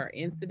 there are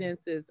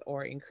incidences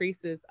or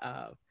increases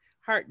of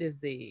heart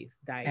disease,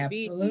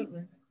 diabetes,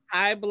 Absolutely.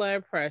 high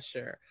blood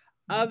pressure,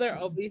 other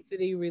Absolutely.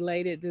 obesity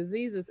related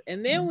diseases.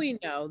 And then Mhm. we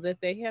know that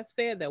they have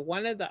said that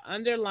one of the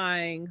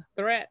underlying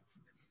threats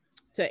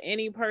to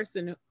any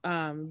person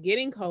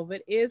getting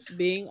COVID is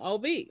being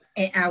obese.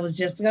 And I was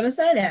just going to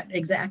say that.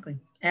 Exactly.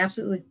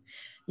 Absolutely.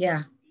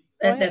 Yeah.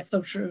 Go ahead. That's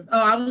so true.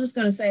 Oh, I was just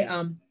going to say,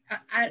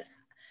 I,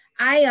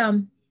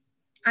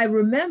 I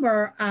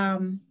remember,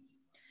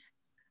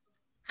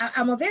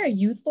 I'm a very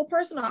youthful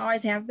person. I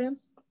always have been,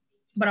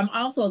 but I'm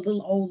also a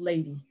little old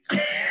lady.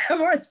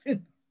 I've always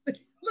been a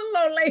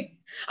little old lady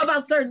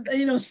about certain,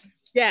 Yes.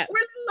 we're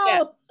Yes.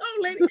 little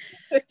old lady.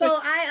 So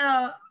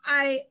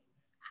I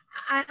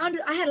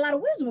had a lot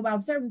of wisdom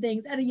about certain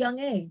things at a young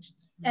age.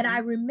 And I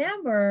Mhm.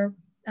 remember,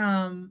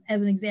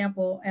 as an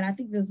example, and I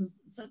think this is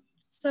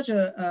such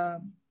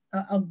a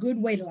good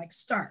way to like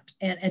start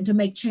and to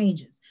make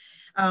changes.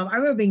 I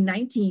remember being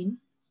 19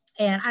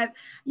 and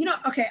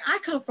okay, I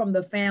come from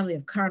the family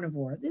of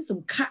carnivores. I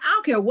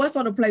don't care what's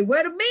on the plate,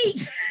 where the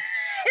meat.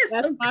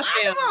 That's some my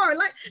carnivore. family.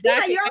 Like these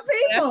are your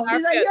people.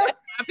 That's that's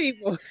my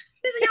people.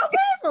 These are your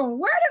people.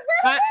 Where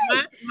My, are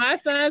my, they? my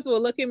sons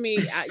will look at me,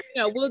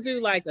 we'll do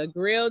like a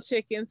grilled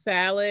chicken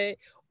salad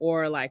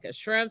or like a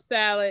shrimp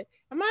salad.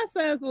 And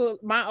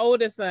my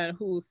oldest son,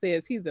 who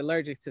says he's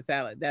allergic to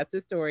salad, that's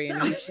his story, and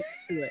So, he's sticking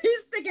to it. he's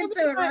He'll sticking be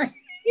to it, like, right?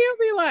 he'll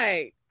be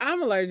like,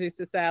 I'm allergic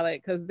to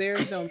salad because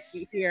there's no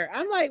meat here.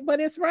 I'm like,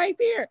 but it's right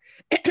there.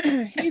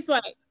 He's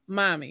like,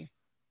 Mommy,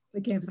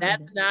 We can't find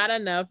that's it. not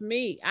enough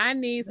meat. I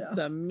need No.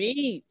 some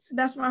meat.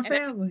 That's my And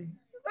family.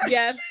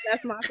 yes,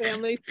 that's my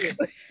family too.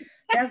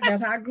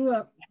 That's how I grew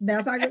up.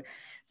 That's how I grew.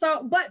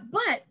 So, but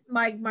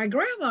my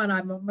grandma and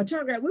I, my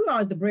maternal grandma, we were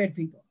always the bread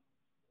people.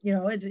 You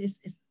know, it's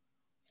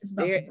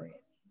about some bread.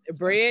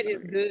 Bread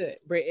is good.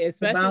 Bread,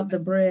 especially about the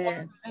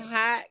bread.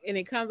 Hot and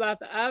it comes out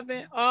the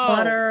oven. Oh,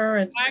 butter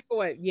and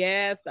microwave.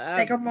 Yes, the oven.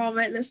 Take a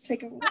moment. Let's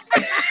take a moment.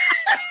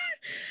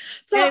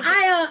 So all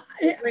right,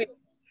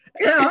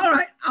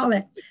 all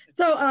that.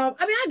 So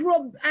I mean,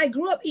 I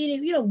grew up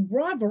eating,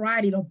 broad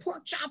variety,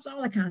 pork chops,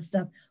 all that kind of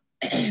stuff.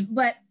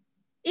 But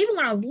even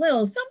when I was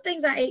little, some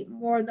things I ate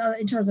more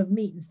in terms of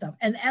meat and stuff.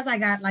 And as I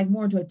got like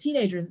more into a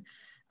teenager,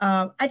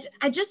 I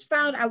just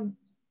found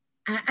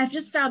I've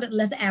just found it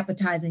less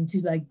appetizing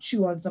to like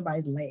chew on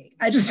somebody's leg.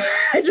 I just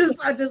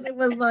it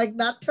was like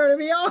not turning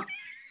me on.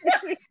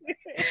 It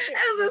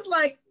was just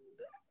like,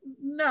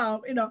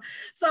 no,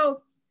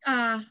 So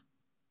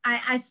I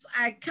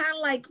kind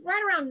of like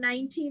right around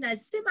 19, I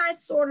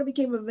sort of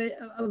became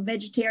a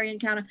vegetarian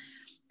kind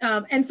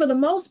of, and for the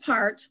most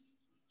part,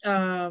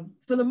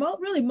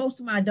 really most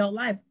of my adult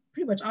life,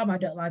 pretty much all my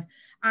adult life,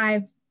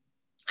 I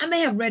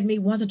may have red meat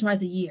once or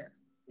twice a year,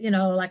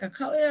 like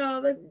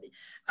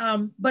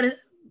but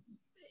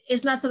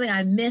it's not something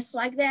I miss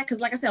like that. Cause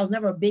like I said, I was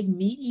never a big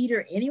meat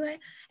eater anyway.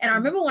 And I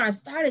remember when I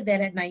started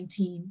that at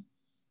 19,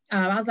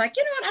 I was like,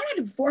 what, I'm not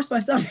going to force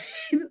myself.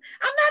 I'm not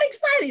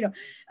excited,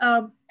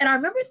 and I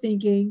remember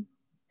thinking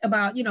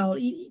about, trying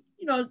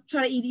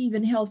to eat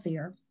even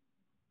healthier.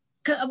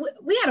 Cause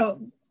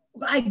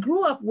I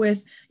grew up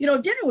with,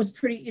 dinner was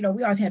pretty,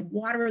 we always had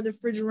water in the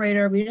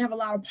refrigerator. We didn't have a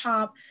lot of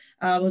pop.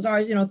 It was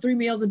always, 3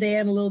 meals a day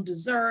and a little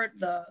dessert.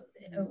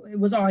 It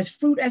was always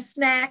fruit as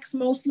snacks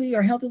mostly,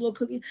 or healthy little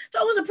cookies.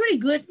 So it was a pretty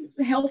good,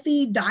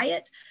 healthy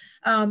diet.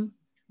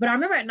 But I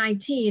remember at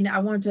 19, I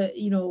wanted to,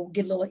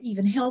 get a little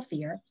even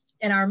healthier.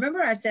 And I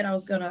remember I said I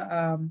was going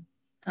to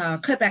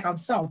cut back on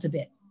salt a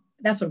bit.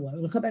 That's what it was. I'm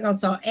going to cut back on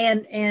salt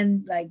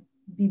and like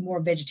be more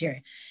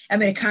vegetarian. I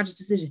made a conscious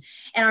decision.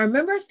 And I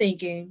remember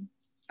thinking,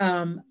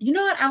 you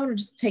know what? I want to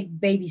just take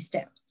baby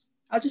steps.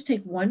 I'll just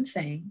take one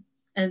thing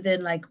and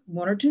then like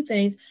 1 or 2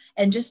 things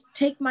and just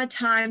take my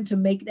time to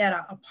make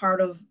that a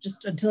part of,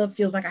 just until it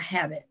feels like a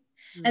habit,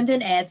 and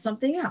then add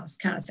something else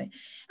kind of thing.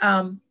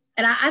 And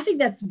I think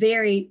that's a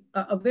very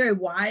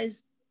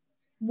wise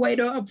way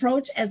to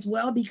approach as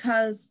well,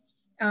 because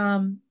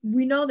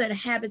we know that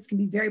habits can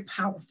be very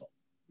powerful.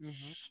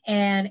 Mm-hmm.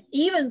 And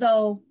even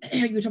though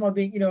you're talking about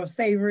being,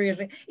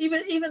 savory,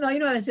 even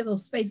though, they say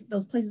those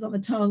places on the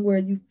tongue where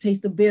you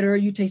taste the bitter,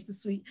 you taste the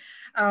sweet,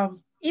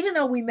 even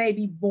though we may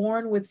be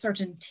born with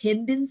certain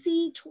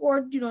tendency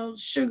toward,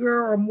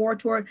 sugar or more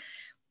toward,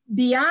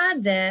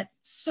 beyond that,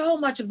 so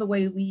much of the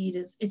way we eat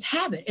is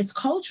habit, it's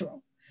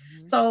cultural.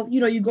 Mm-hmm. So,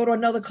 you go to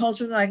another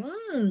culture and like,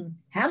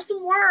 have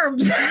some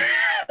worms.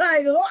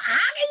 Like, oh, how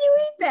can you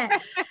eat that?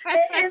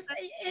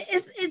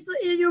 It's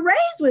you're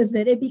raised with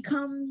it. It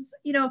becomes,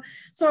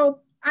 so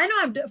I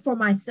know for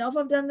myself,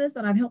 I've done this,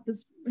 and I've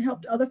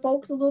helped other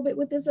folks a little bit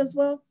with this as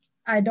well.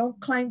 I don't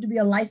claim to be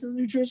a licensed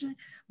nutrition,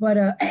 but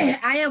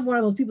I am one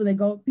of those people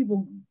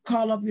people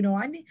call up,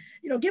 I need,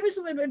 give me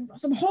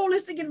some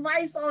holistic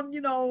advice on,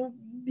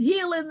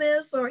 healing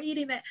this or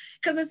eating that.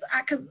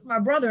 Because my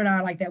brother and I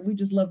are like that. We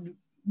just love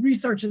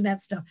researching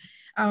that stuff.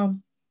 I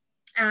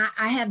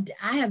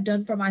have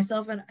done for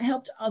myself and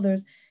helped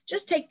others,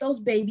 just take those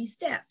baby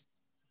steps,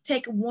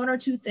 take 1 or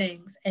 2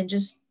 things and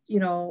just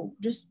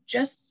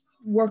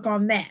work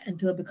on that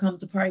until it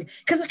becomes a part.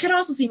 Because it can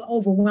also seem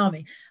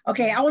overwhelming.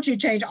 Okay, I want you to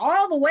change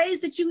all the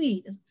ways that you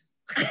eat.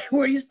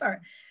 Where do you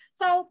start?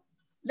 So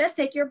let's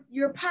take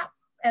your pop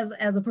as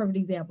a perfect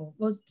example.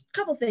 Well, a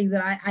couple things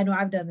that I know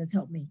I've done that's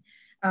helped me.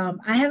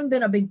 I haven't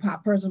been a big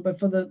pop person, but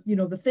for the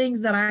the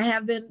things that I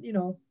have been,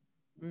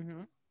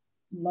 mm-hmm.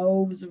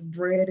 loaves of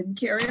bread and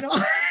carrying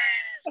on.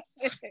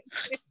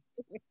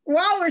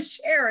 While we're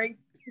sharing,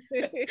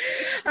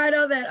 I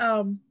know that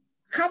a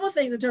couple of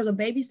things in terms of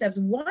baby steps.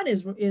 One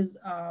is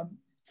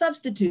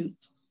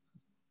substitutes,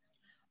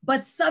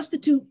 but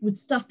substitute with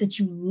stuff that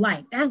you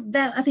like.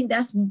 That I think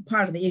that's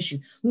part of the issue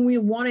when we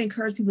want to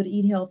encourage people to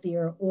eat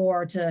healthier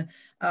or to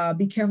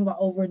be careful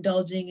about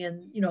overindulging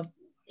and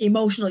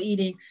emotional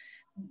eating.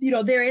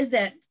 There is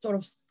that sort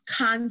of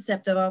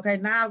concept of, okay,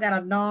 now I've got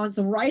to gnaw on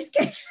some rice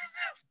cakes.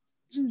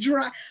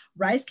 Dry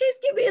rice cakes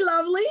can be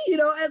lovely,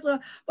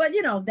 but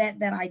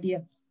that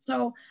idea.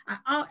 So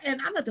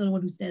and I'm not the only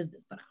one who says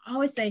this, but I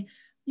always say,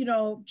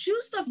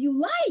 choose stuff you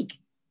like.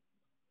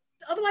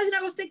 Otherwise, you're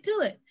not gonna stick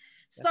to it.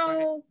 That's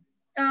so,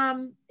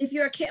 right. If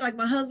you're a kid like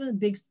my husband,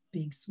 big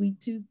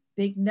sweet tooth,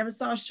 Big never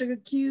saw sugar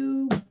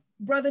cube.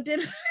 Brother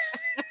didn't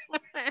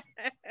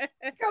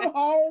come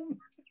home.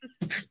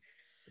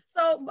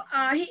 So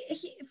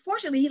he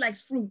fortunately he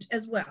likes fruit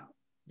as well.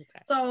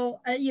 Okay. So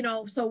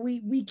so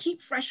we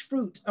keep fresh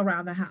fruit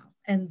around the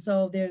house, and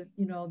so there's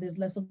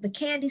less of the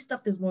candy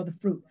stuff. There's more of the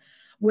fruit.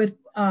 With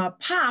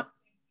Pop,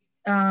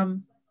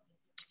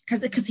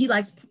 because he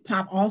likes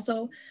Pop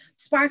also.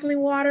 Sparkling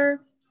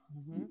water.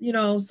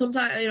 Mm-hmm.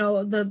 Sometimes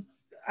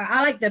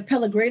I like the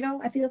Pellegrino.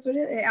 I think that's what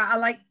it is. I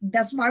like,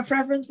 that's my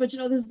preference, but this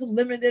is the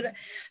limited.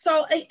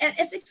 So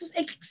it's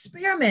an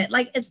experiment.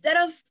 Like, instead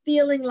of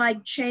feeling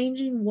like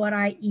changing what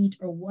I eat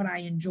or what I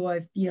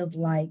enjoy feels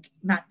like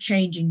not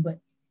changing, but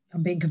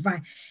I'm being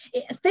confined.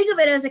 Think of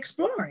it as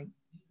exploring.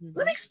 Mm-hmm.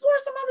 Let me explore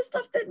some other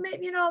stuff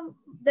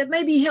that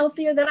may be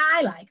healthier that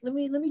I like. Let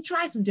me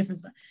try some different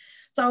stuff.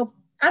 So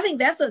I think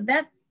that's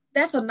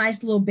a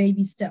nice little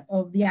baby step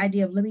of the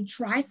idea of, let me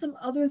try some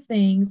other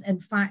things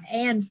and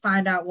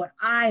find out what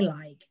I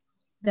like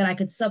that I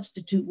could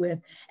substitute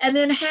with, and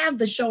then have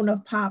the show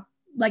enough Pop,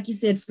 like you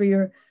said, for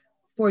your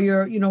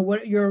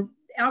what your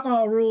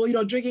alcohol rule,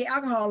 drinking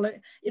alcohol,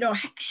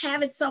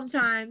 have it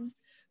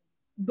sometimes,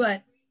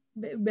 but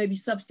maybe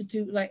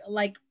substitute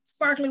like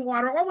sparkling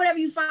water or whatever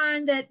you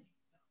find that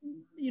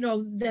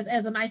that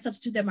as a nice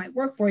substitute that might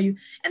work for you.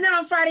 And then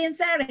on Friday and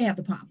Saturday have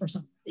the Pop or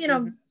something,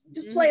 mm-hmm.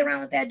 Just play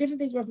around with that.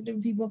 Different things work for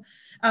different people.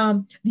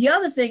 The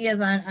other thing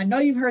is, I know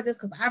you've heard this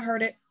because I've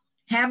heard it,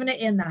 having it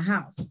in the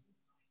house.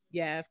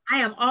 Yes. I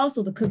am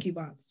also the cookie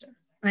monster.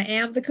 I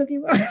am the cookie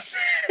monster.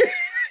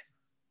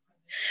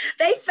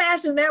 They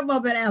fashioned that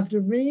muppet after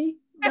me.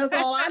 That's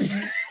all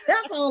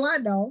I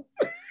know.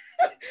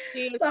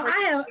 So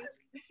I have,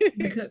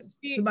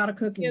 it's about a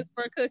cookie. It's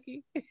for a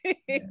cookie.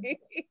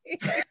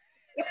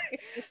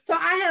 So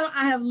I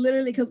have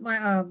literally, because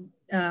my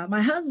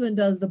husband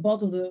does the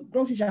bulk of the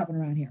grocery shopping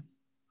around here,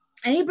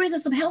 and he brings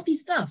us some healthy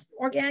stuff,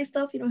 organic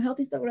stuff,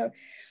 healthy stuff, whatever.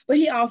 But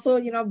he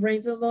also,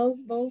 brings in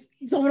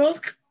some of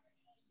those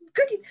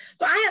cookies.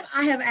 So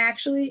I have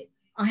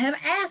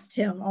asked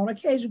him on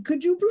occasion,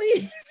 could you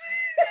please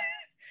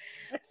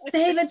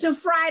save it to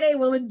Friday?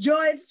 We'll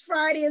enjoy it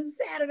Friday and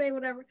Saturday,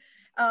 whatever.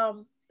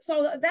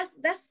 So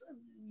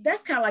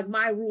that's kind of like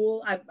my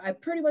rule. I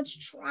pretty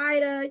much try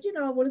to,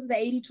 what is the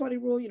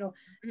 80-20 rule?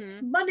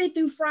 Mm-hmm. Monday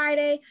through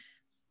Friday,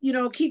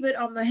 keep it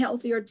on the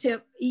healthier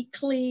tip, eat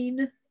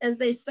clean, as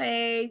they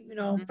say,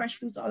 mm-hmm. fresh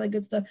fruits, all that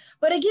good stuff.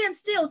 But again,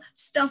 still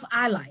stuff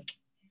I like.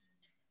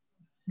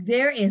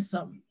 There is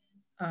some,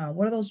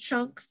 what are those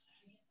chunks?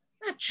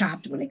 Not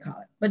chopped, what do they call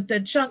it? But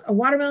the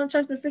watermelon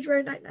chunks in the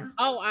refrigerator right now.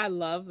 Oh, I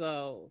love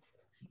those.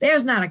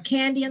 There's not a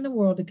candy in the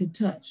world that could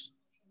touch.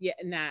 Yeah,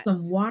 not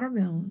some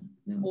watermelon.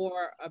 No.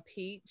 Or a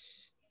peach.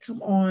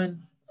 Come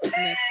on.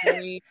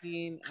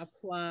 Nectarine, a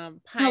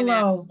plum,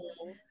 pineapple.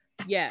 Hello.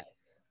 Yes.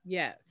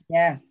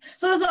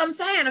 So that's what I'm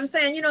saying. Those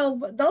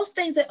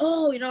things that,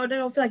 they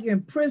don't feel like you're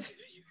in prison.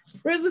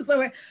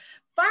 Somewhere.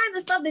 Find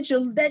the stuff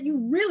that you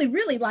really,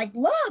 really like,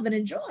 love and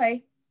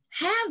enjoy.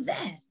 Have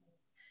that.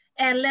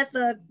 And let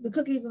the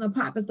cookies and the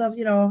Pop and stuff,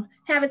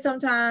 have it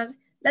sometimes.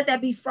 Let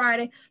that be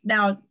Friday.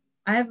 Now,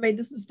 I have made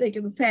this mistake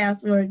in the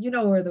past where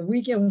the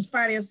weekend was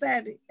Friday and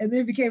Saturday, and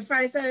then it became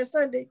Friday, Saturday,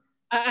 Sunday.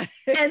 And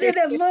then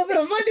there's a little bit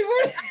of Monday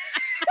morning.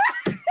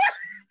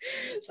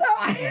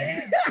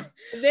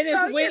 Then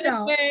it's Wednesday.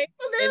 Then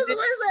it's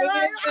Wednesday,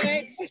 right?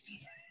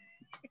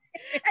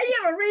 And you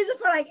have a reason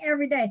for like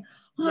every day.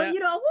 Oh, yeah.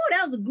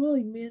 That was a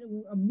grueling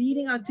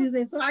meeting on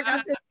Tuesday, so I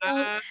got this.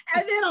 And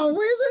then on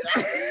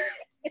Wednesday.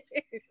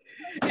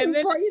 And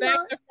then it's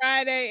back to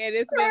Friday, and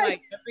it's been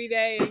like every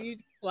day, and you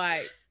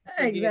like.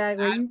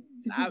 Exactly.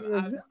 I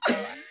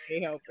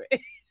can't help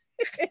it.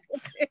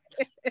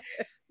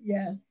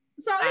 Yes.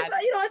 So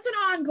it's an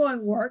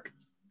ongoing work.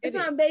 It's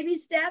on baby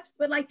steps,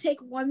 but like take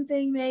one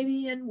thing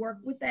maybe and work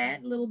with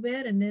that a little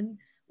bit, and then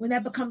when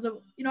that becomes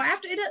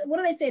after it, what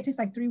do they say? It takes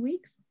like 3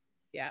 weeks.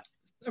 Yeah.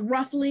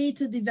 Roughly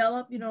to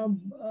develop,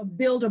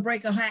 build or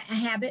break a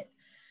habit.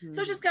 Mm-hmm.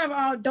 So it's just kind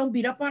of don't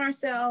beat up on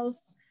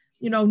ourselves.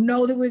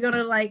 Know that we're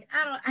gonna I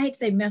hate to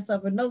say mess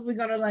up, but know that we're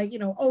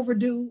gonna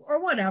overdo or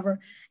whatever,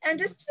 and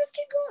just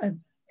keep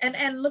going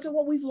and look at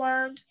what we've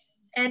learned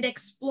and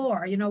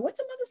explore. What's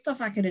some other stuff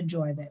I could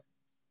enjoy that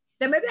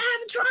maybe I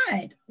haven't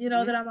tried.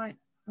 Mm-hmm. That I might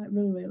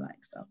really, really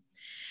like. So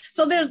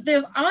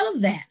there's all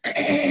of that,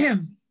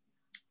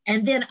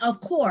 and then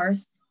of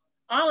course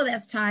all of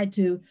that's tied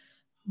to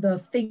the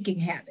thinking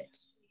habit.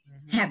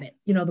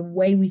 Habits, the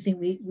way we think,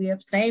 we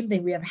have same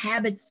thing. We have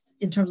habits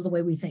in terms of the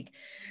way we think.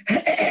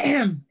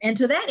 And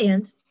to that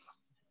end,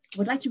 I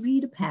would like to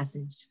read a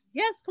passage.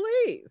 Yes,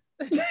 please.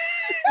 I'd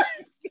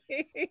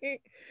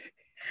like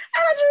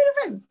to read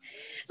a passage.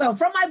 So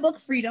from my book,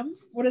 Freedom,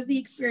 What is the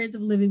Experience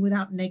of Living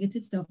Without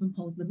Negative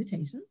Self-Imposed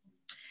Limitations?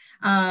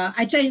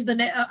 I changed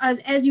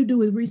as you do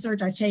with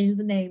research, I changed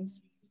the names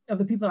of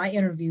the people I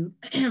interviewed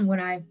when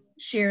I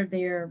shared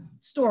their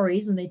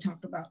stories, and they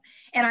talked about,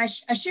 and I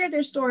shared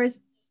their stories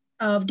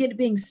of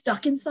being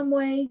stuck in some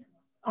way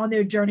on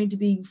their journey to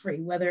being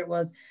free, whether it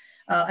was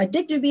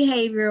addictive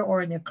behavior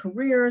or in their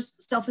careers,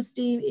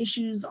 self-esteem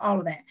issues, all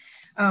of that.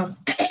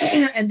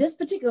 And this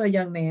particular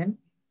young man,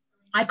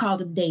 I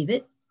called him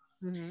David.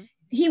 Mm-hmm.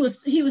 He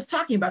was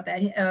talking about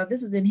that.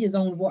 This is in his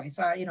own voice,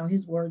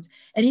 his words,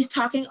 and he's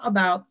talking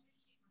about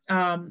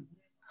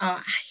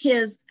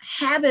his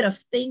habit of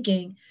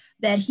thinking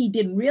that he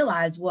didn't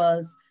realize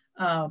was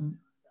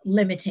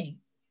limiting,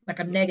 like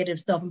a negative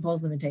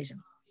self-imposed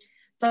limitation.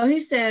 So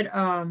he said,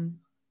 I'll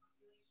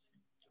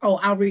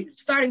read,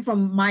 starting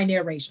from my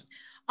narration.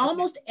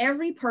 Almost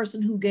every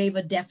person who gave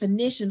a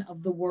definition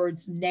of the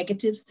words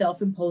negative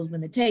self-imposed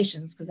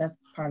limitations, because that's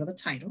part of the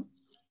title,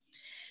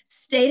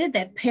 stated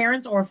that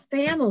parents or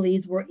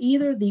families were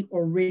either the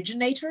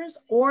originators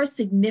or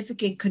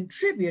significant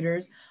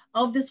contributors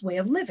of this way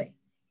of living.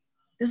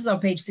 This is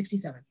on page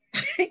 67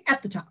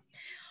 at the top.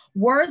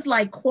 Words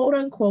like quote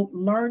unquote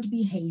learned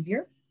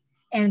behavior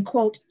and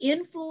quote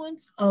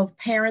influence of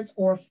parents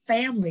or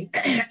family,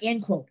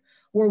 end quote,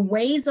 were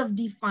ways of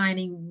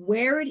defining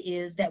where it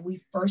is that we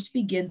first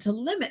begin to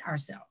limit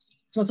ourselves.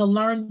 So it's a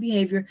learned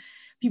behavior.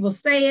 People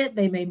say it,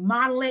 they may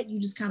model it, you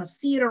just kind of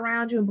see it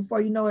around you, and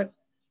before you know it,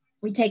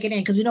 we take it in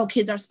because we know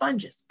kids are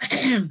sponges.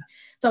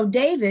 So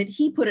David,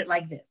 he put it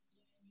like this.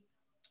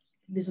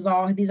 These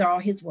are all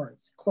his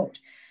words, quote,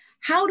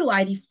 how do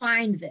I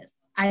define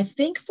this? I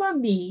think for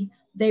me,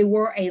 they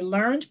were a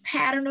learned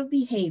pattern of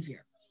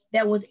behavior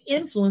that was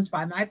influenced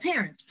by my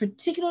parents,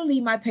 particularly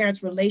my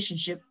parents'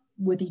 relationship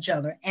with each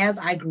other as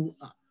I grew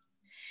up.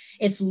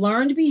 It's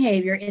learned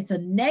behavior. It's a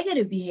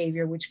negative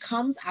behavior, which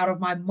comes out of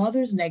my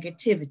mother's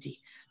negativity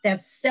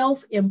that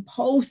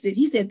self-imposed it.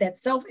 He said that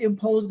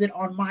self-imposed it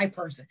on my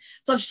person.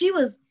 So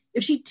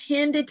if she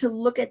tended to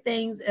look at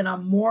things in a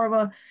more of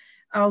a,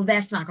 oh,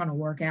 that's not going to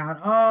work out.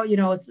 Oh,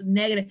 it's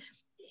negative.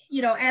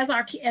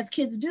 As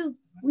kids do,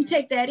 we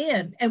take that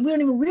in and we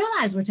don't even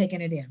realize we're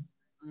taking it in.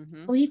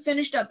 Mm-hmm. So he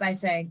finished up by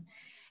saying,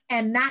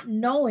 and not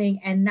knowing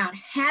and not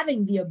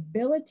having the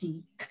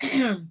ability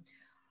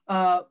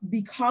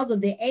because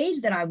of the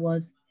age that I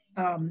was,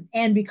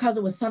 and because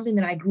it was something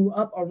that I grew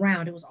up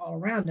around, it was all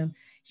around him.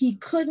 He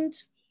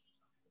couldn't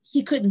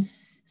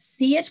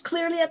see it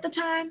clearly at the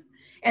time,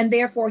 and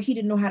therefore he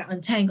didn't know how to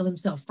untangle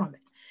himself from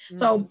it. Mm-hmm.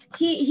 So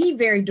he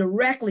very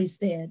directly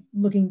said,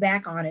 looking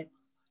back on it,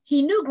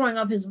 he knew growing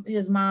up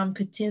his mom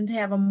could tend to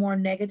have a more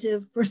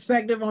negative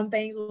perspective on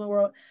things in the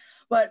world,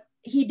 but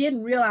he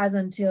didn't realize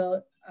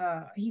until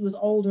he was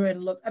older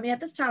and at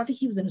this time, I think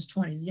he was in his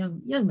 20s,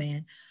 young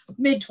man,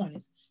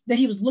 mid-20s, that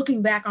he was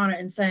looking back on it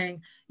and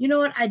saying, you know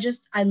what, I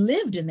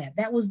lived in that.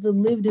 That was the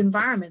lived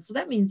environment. So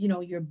that means,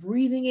 you're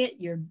breathing it,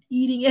 you're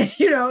eating it,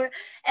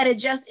 and it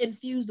just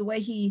infused the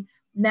way he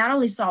not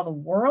only saw the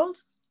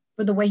world,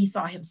 but the way he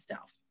saw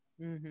himself.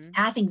 Mm-hmm.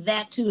 I think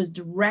that too is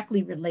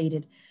directly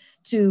related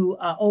to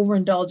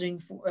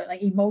overindulging for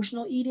like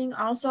emotional eating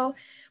also.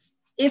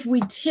 If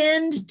we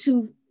tend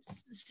to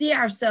see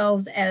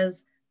ourselves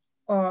as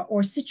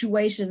or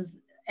situations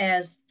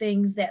as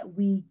things that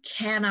we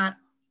cannot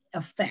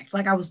affect,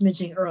 like I was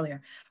mentioning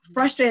earlier,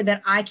 frustrated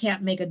that I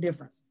can't make a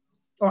difference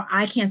or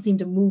I can't seem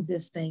to move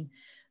this thing.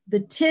 The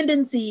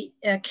tendency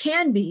the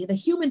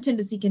human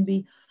tendency can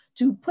be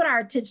to put our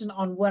attention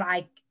on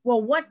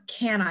what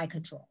can I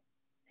control?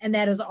 And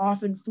that is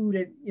often food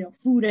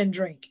and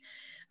drink.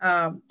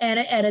 And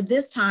at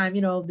this time,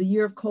 the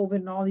year of COVID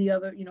and all the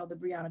other, the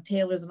Breonna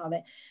Taylors and all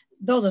that,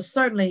 those are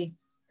certainly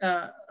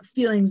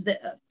things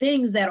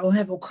that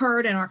have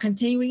occurred and are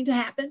continuing to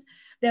happen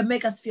that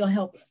make us feel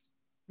helpless.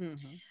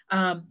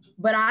 Mm-hmm.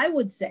 But I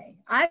would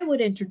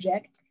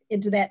interject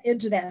into that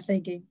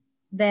thinking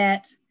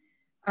that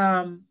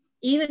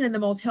even in the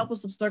most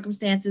helpless of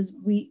circumstances,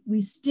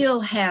 we still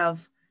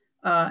have,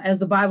 as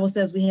the Bible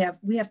says, we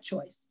have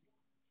choice.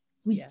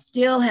 We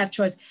still have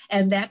choice.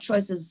 And that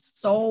choice is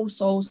so,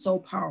 so, so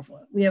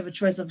powerful. We have a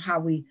choice of how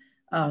we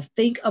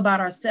think about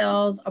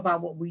ourselves,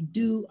 about what we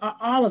do,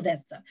 all of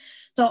that stuff.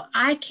 So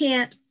I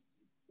can't,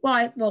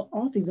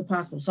 all things are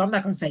possible. So I'm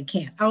not going to say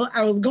can't. I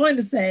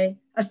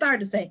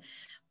started to say,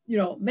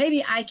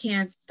 maybe I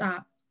can't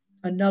stop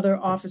another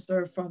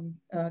officer from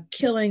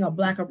killing a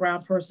Black or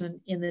brown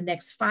person in the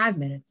next 5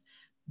 minutes.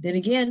 Then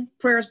again,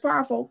 prayer is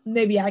powerful.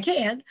 Maybe I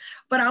can,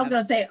 but what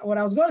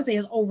I was going to say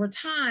is over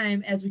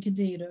time, as we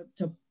continue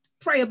to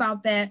pray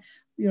about that,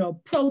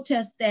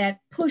 protest that,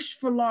 push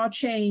for law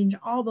change,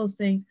 all those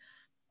things.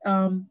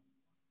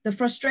 The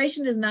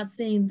frustration is not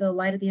seeing the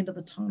light at the end of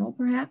the tunnel,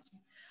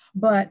 perhaps,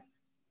 but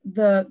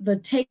the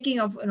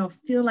taking of,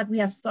 feeling like we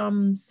have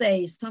some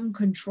say, some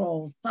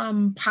control,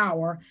 some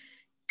power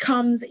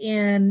comes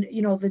in,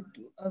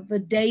 the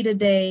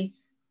day-to-day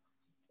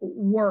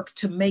work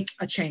to make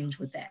a change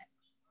with that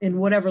in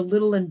whatever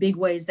little and big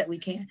ways that we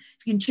can.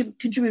 If you can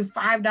contribute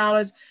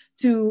 $5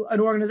 to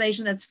an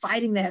organization that's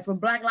fighting that for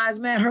Black Lives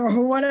Matter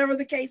or whatever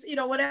the case,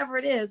 whatever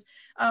it is,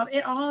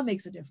 it all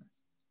makes a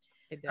difference.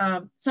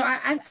 So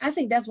I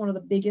think that's one of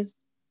the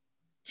biggest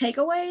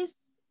takeaways,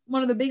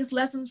 one of the biggest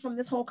lessons from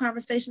this whole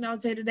conversation, I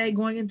would say today,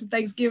 going into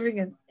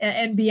Thanksgiving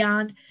and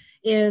beyond,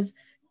 is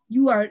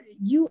you are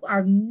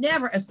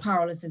never as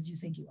powerless as you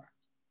think you are.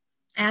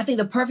 And I think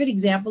the perfect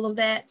example of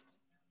that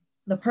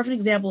the perfect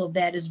example of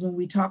that is when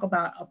we talk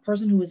about a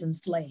person who is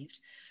enslaved.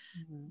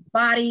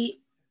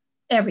 Body,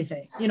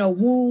 everything,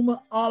 womb,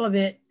 all of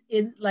it,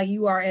 like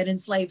you are an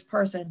enslaved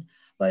person,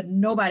 but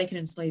nobody can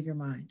enslave your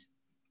mind.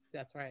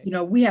 That's right.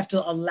 We have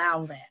to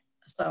allow that.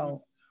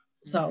 So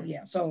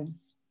yeah. So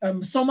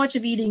much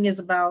of eating is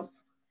about,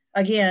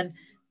 again,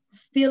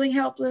 feeling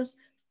helpless,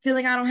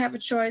 feeling I don't have a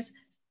choice,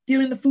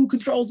 feeling the food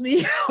controls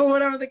me, or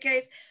whatever the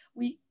case.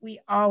 We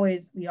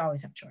always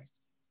have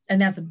choice,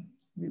 and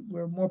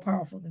we're more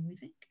powerful than we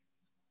think.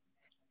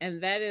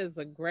 And that is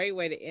a great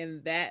way to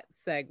end that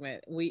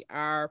segment. We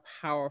are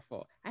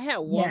powerful. I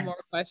have one Yes. more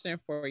question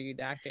for you,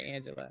 Dr.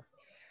 Angela.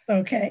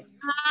 Okay.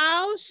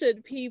 How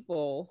should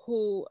people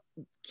who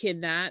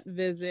cannot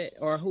visit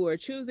or who are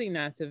choosing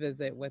not to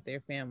visit with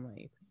their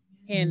families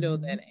handle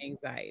that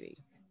anxiety?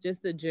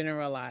 Just the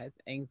generalized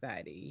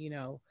anxiety,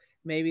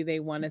 maybe they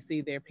want to see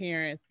their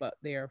parents, but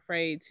they're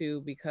afraid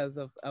to because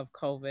of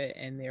COVID,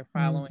 and they're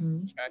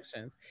following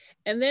instructions.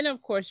 And then,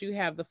 of course, you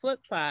have the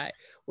flip side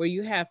where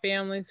you have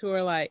families who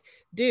are like,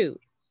 dude,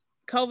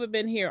 COVID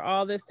been here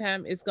all this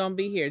time. It's gonna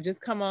be here.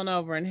 Just come on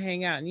over and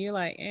hang out. And you're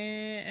like,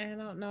 I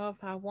don't know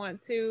if I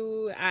want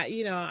to.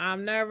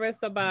 I'm nervous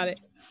about it.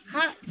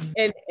 How,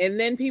 and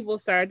then people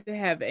start to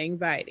have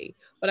anxiety.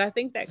 But I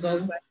think that goes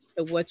back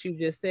to what you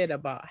just said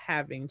about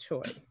having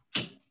choice.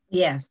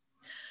 Yes.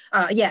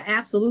 Yeah,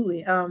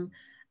 absolutely.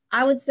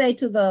 I would say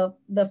to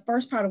the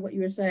first part of what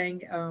you were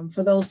saying,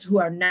 for those who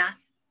are not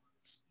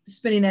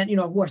spending that,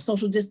 who are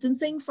social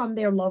distancing from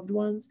their loved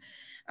ones,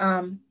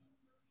 the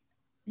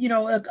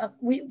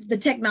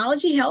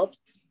technology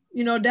helps,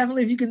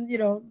 definitely if you can,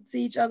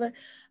 see each other.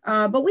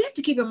 But we have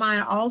to keep in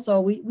mind also,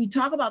 we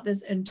talk about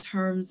this in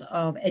terms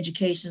of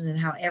education and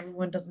how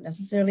everyone doesn't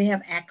necessarily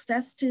have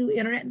access to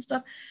internet and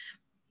stuff.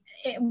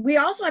 We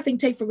also, I think,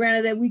 take for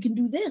granted that we can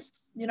do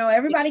this.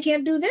 Everybody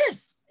can't do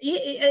this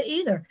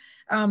either.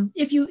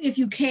 If you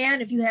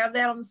have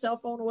that on the cell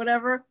phone or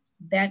whatever,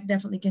 that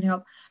definitely can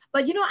help.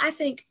 But, I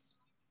think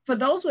for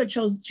those who are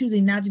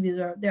choosing not to be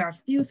there, there are a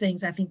few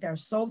things I think that are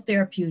so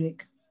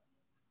therapeutic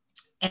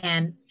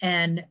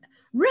and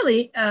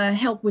really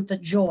help with the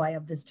joy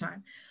of this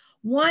time.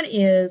 One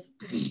is,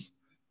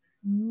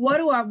 what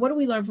do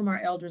we learn from our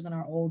elders and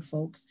our old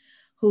folks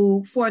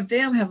who, for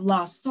them, have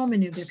lost so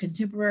many of their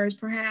contemporaries,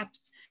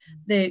 perhaps.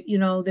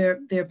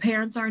 Their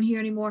parents aren't here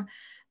anymore.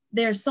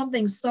 There's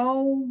something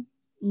so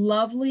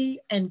lovely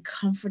and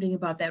comforting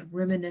about that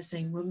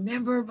reminiscing.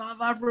 Remember,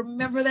 Baba,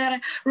 remember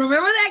that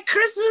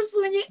Christmas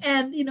when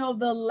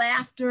the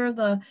laughter,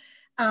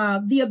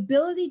 the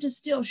ability to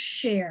still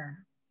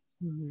share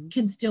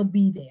can still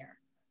be there.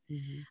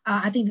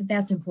 I think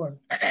that's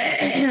important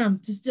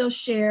to still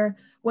share,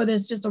 whether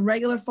it's just a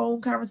regular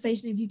phone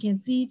conversation, if you can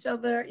see each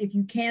other, if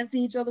you can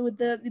see each other with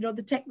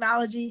the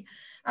technology,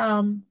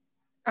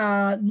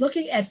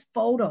 looking at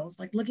photos,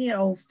 like looking at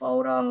old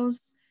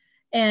photos,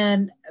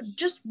 and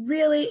just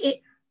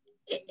really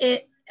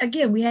it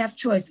again, we have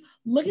choice.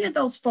 Looking at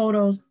those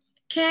photos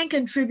can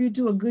contribute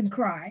to a good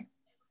cry,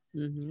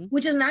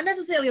 which is not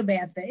necessarily a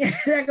bad thing.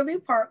 That could be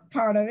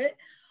part of it.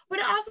 But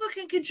it also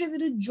can contribute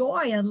to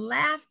joy and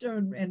laughter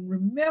and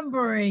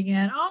remembering,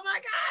 and oh my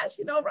gosh,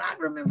 I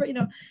remember,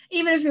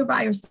 even if you're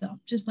by yourself,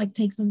 just like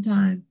take some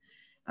time.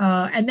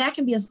 And that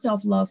can be a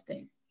self-love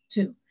thing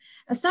too.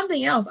 And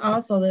something else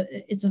also,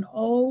 that it's an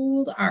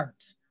old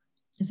art.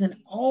 It's an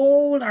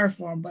old art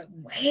form, but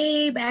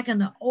way back in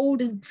the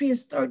old and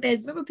prehistoric days,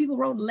 remember people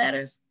wrote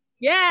letters?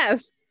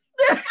 Yes.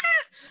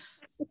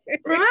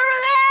 Remember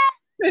that?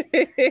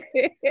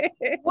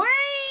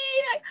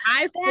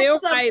 I still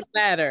write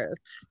letters.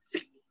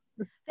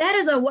 That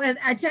is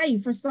I tell you,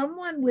 for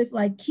someone with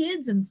like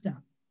kids and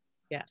stuff,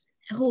 yeah,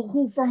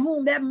 who for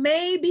whom that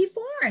may be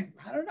foreign,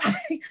 I don't know.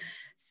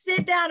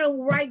 Sit down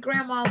and write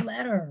grandma a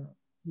letter.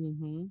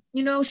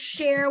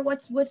 Share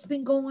what's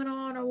been going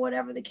on or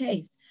whatever the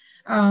case.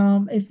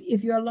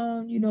 If you're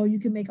alone, you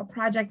can make a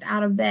project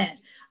out of that.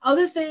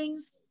 Other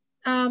things,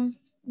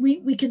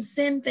 we can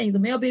send things. The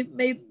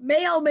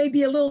mail may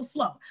be a little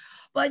slow,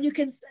 but you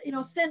can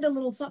send a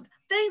little something.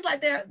 Things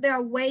like there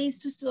are ways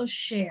to still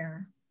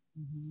share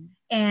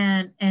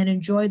and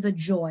enjoy the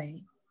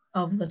joy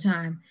of the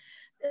time.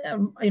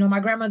 My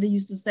grandmother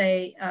used to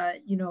say, I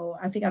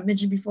think I've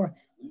mentioned before,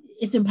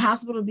 it's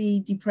impossible to be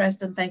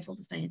depressed and thankful at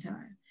the same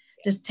time.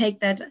 Just take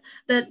that.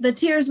 The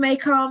tears may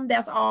come.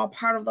 That's all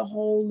part of the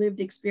whole lived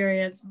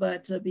experience.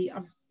 But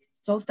I'm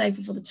so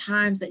thankful for the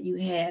times that you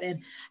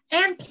had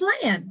and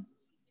plan.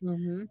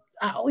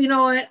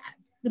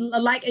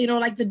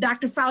 Like the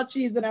Dr.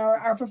 Fauci's and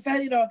our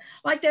professor,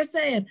 like they're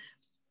saying,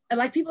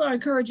 like people are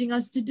encouraging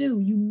us to do.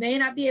 You may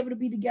not be able to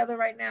be together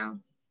right now.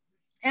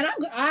 And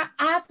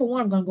I for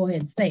one, I'm going to go ahead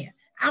and say it.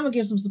 I'm going to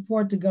give some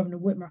support to Governor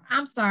Whitmer.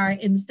 I'm sorry,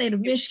 in the state of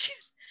Michigan.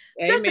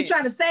 Sister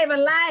trying to save a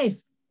life.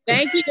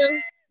 Thank you.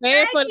 Say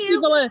it for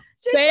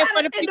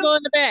the people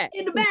in the back.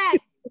 In the back.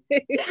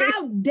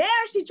 How dare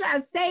she try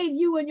to save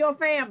you and your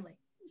family?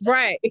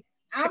 Right.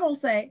 I'm going to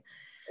say.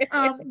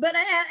 But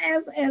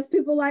as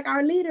people like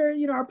our leader,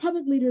 our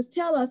public leaders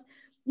tell us,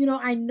 you know,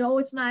 I know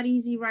it's not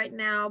easy right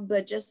now,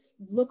 but just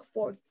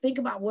think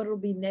about what it'll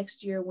be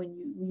next year when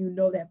you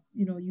know that,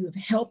 you know, you have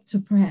helped to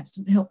perhaps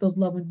help those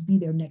loved ones be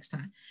there next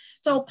time.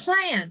 So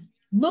plan,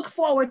 look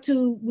forward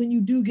to when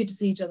you do get to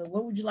see each other.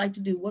 What would you like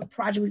to do? What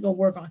project we gonna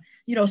work on?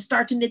 You know,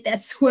 start to knit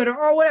that sweater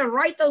or whatever,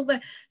 write those,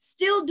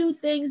 still do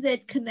things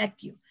that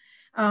connect you.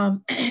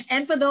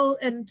 And for those,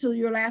 and to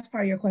your last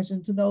part of your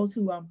question, to those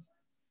who,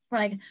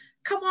 like,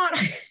 come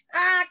on,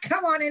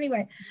 come on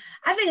anyway.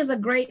 I think it's a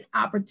great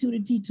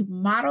opportunity to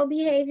model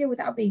behavior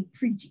without being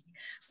preachy.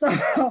 So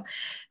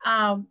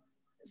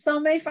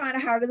some may find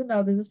it harder than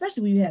others,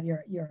 especially when you have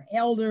your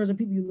elders or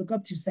people you look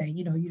up to saying,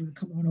 you know, you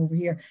come on over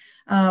here.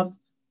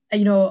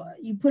 You know,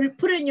 you put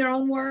it in your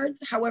own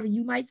words, however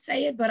you might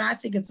say it, but I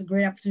think it's a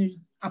great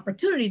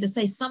opportunity to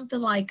say something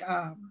like,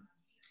 I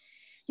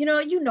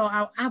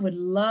would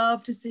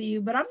love to see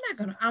you, but I'm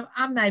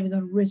not even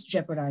gonna risk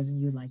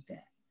jeopardizing you like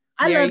that.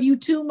 I love you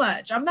too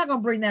much. I'm not going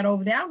to bring that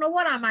over there. I don't know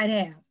what I might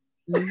have.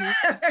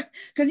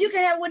 Because you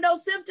can have with no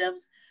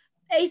symptoms,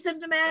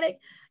 asymptomatic.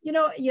 You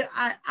know,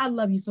 I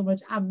love you so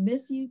much. I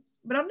miss you,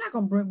 but I'm not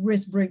going to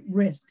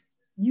risk.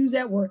 Use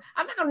that word.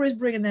 I'm not going to risk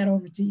bringing that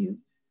over to you.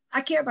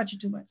 I care about you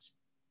too much.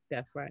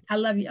 That's right. I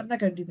love you. I'm not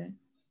going to do that.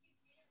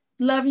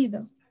 Love you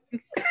though.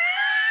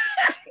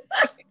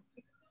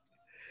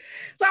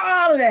 So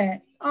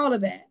all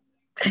of that.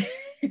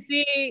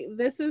 See,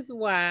 this is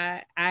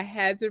why I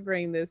had to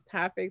bring this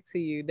topic to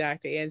you,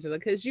 Dr. Angela,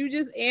 because you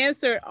just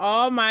answered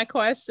all my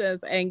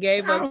questions and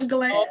gave us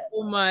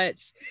so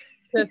much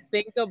to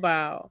think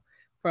about,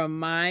 from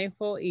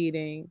mindful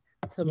eating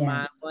to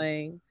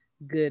modeling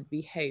good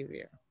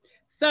behavior.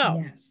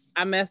 So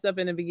I messed up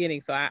in the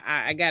beginning, so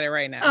I got it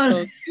right now.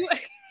 So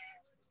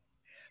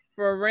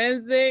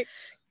forensic,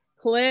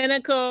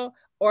 clinical,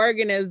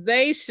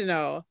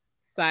 organizational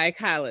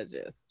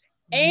psychologist.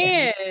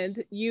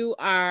 And you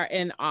are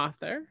an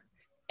author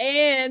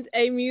and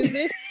a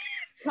musician.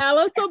 Tell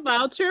us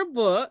about your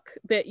book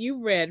that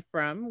you read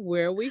from,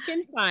 where we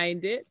can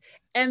find it,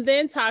 and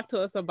then talk to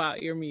us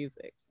about your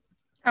music.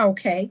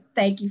 Okay,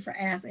 thank you for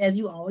asking, as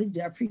you always do.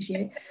 I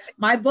appreciate it.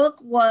 My book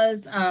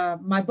was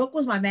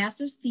my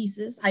master's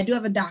thesis. I do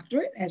have a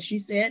doctorate, as she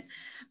said.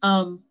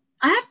 I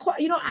have quite,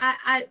 you know,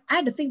 I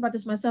had to think about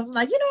this myself. I'm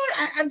like, you know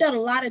what, I've done a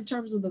lot in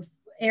terms of the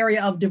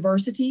area of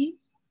diversity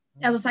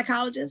as a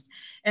psychologist,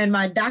 and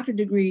my doctorate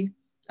degree,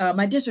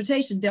 my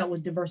dissertation dealt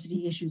with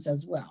diversity issues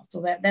as well.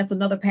 So that's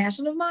another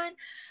passion of mine.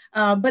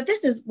 But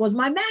this was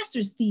my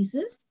master's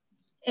thesis,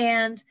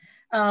 and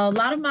a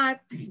lot of my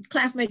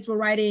classmates were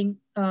writing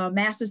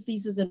master's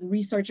thesis and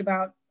research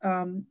about,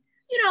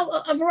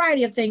 a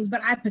variety of things,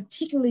 but I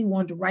particularly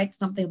wanted to write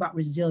something about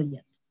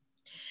resilience.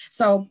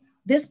 So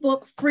this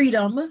book,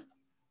 Freedom,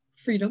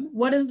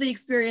 What is the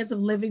Experience of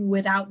Living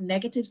Without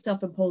Negative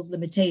Self-Imposed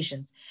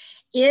Limitations,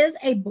 is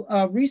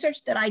a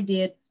research that I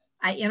did.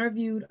 I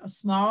interviewed a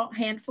small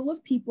handful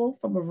of people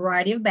from a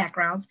variety of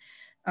backgrounds,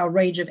 a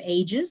range of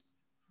ages,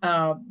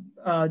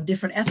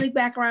 different ethnic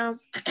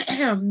backgrounds,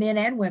 men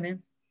and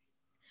women,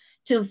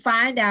 to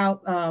find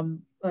out,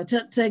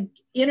 to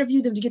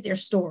interview them to get their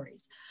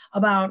stories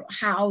about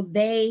how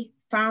they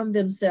found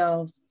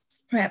themselves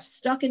perhaps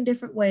stuck in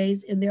different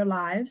ways in their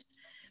lives.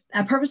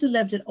 I purposely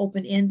left it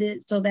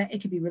open-ended so that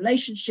it could be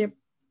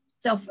relationships.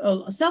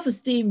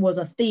 Self-esteem was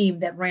a theme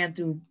that ran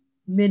through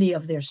many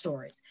of their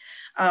stories,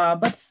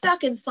 but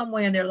stuck in some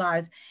way in their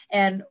lives,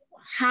 and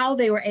how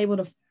they were able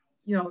to,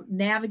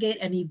 navigate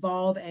and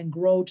evolve and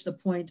grow to the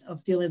point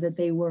of feeling that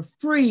they were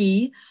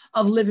free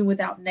of living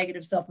without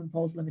negative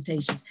self-imposed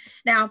limitations.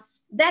 Now,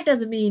 that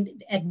doesn't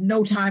mean at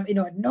no time,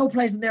 at no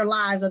place in their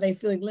lives are they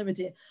feeling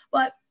limited,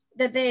 but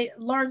that they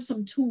learned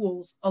some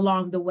tools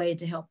along the way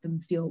to help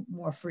them feel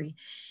more free.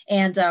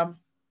 And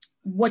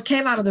what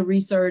came out of the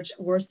research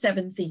were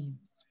 7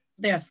 themes.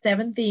 There are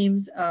 7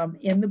 themes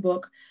in the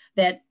book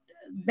that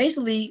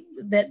basically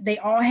that they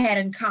all had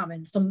in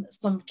common,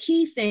 some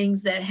key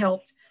things that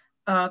helped,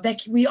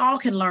 that we all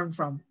can learn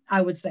from,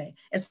 I would say,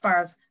 as far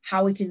as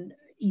how we can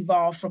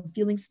evolve from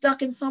feeling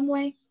stuck in some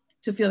way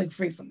to feeling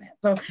free from that.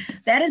 So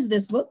that is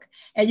this book,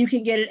 and you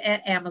can get it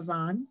at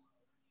Amazon.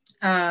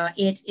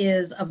 It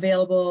is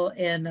available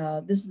in,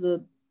 this is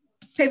a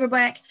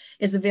paperback,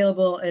 it's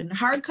available in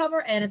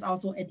hardcover, and it's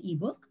also an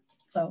ebook.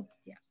 So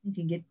yes, you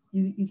can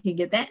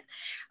get that.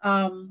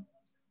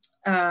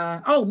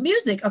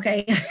 Music.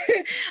 Okay.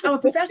 I'm a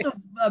professional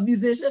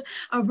musician.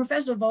 I'm a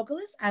professional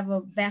vocalist. I have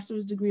a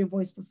bachelor's degree in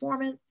voice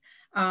performance.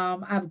 I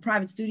have a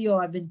private studio.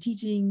 I've been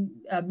teaching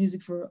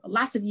music for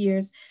lots of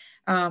years.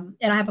 And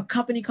I have a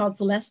company called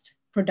Celeste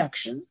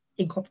Productions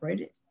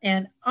Incorporated.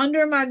 And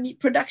under my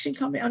production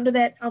company, under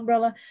that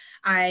umbrella,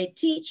 I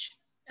teach.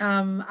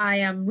 I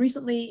am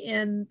recently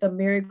in the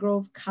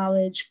Marygrove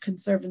College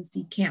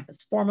Conservancy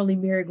campus, formerly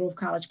Marygrove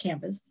College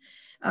campus,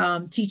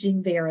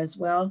 teaching there as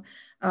well.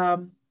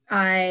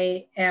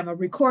 I am a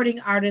recording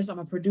artist. I'm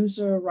a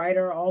producer,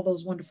 writer, all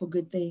those wonderful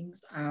good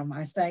things. I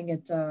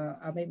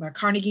made my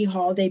Carnegie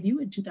Hall debut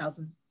in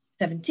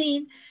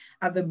 2017.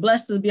 I've been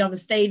blessed to be on the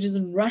stages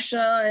in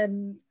Russia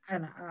and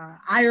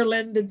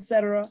Ireland,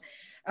 etc.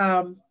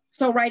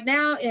 So right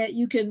now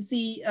you can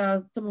see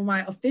some of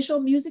my official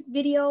music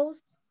videos,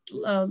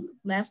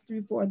 last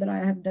 3-4 that I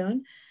have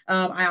done.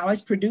 I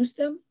always produce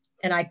them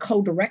and I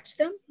co-direct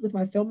them with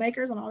my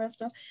filmmakers and all that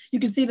stuff. You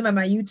can see them at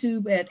my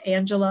YouTube at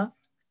Angela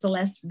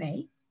Celeste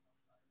May.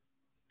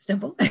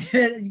 Simple. You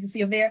can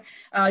see them there.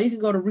 You can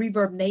go to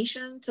Reverb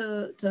Nation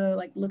to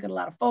like look at a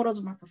lot of photos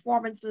of my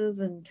performances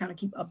and kind of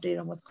keep updated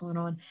on what's going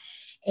on.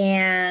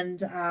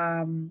 And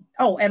and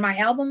my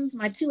albums,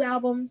 my 2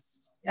 albums,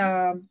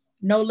 No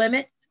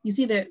Limits. You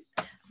see that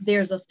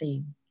there's a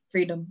theme: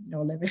 freedom,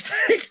 no limits,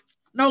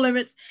 no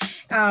limits.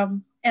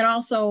 And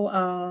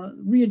also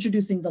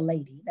Reintroducing the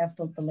Lady. That's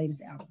the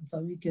latest album.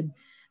 So you can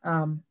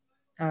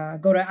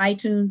go to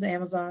iTunes,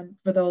 Amazon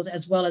for those,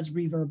 as well as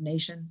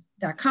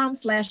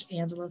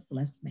reverbnation.com/Angela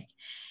Celeste May.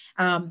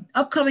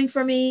 Upcoming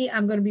for me,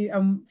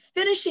 I'm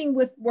finishing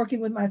with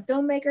working with my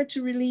filmmaker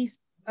to release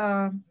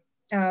my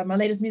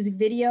latest music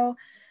video.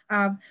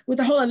 With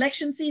the whole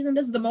election season,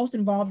 this is the most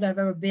involved I've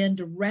ever been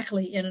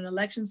directly in an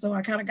election. So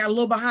I kind of got a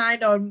little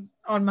behind on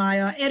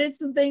my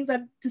edits and things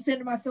to send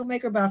to my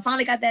filmmaker, but I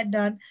finally got that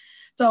done.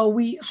 So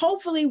we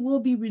hopefully will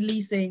be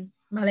releasing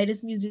my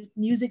latest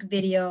music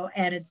video,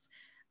 and it's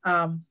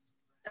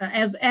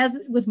as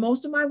with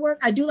most of my work,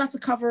 I do lots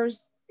of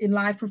covers in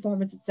live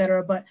performance,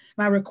 etc. But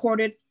my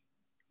recorded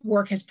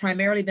work has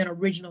primarily been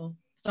original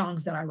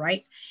songs that I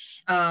write.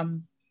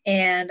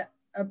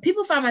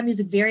 People find my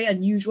music very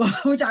unusual,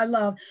 which I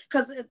love,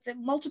 because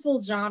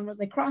multiple genres,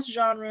 they cross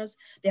genres.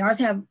 They always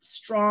have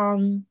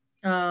strong,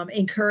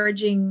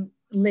 encouraging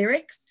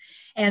lyrics.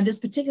 And this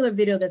particular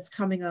video that's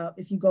coming up,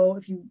 if you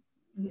look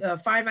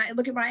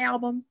at my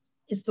album,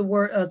 it's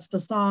the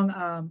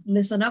song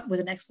 "Listen Up" with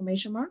an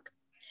exclamation mark.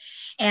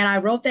 And I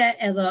wrote that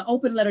as an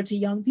open letter to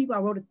young people. I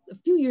wrote it a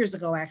few years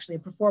ago, actually. I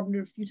performed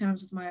it a few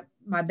times with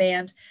my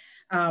band.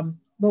 But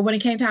when it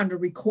came time to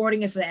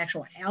recording it for the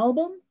actual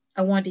album,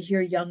 I wanted to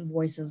hear young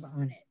voices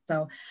on it.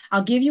 So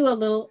I'll give you a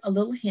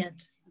little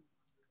hint,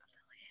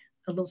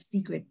 a little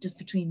secret just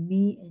between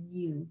me and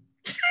you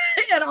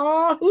and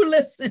all who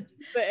listen.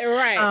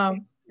 Right.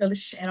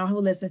 And all who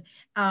listen.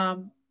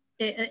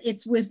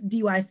 It's with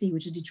DYC,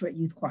 which is Detroit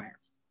Youth Choir.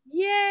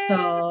 Yeah.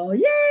 So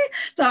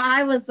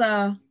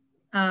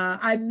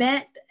I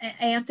met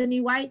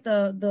Anthony White,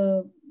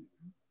 the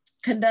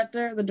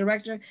conductor, the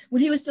director,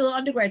 when he was still an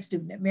undergrad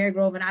student at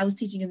Marygrove, and I was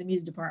teaching in the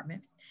music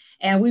department.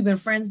 And we've been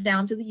friends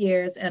down through the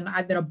years, and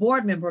I've been a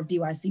board member of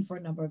DYC for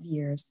a number of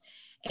years.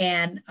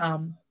 And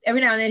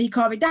every now and then he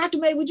called me, "Dr.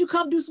 May, would you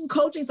come do some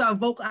coaching?" So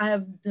I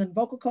have done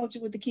vocal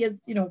coaching with the kids,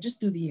 just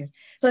through the years.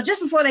 So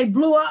just before they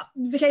blew up,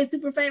 became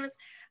super famous,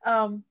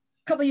 a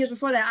couple of years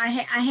before that,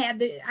 I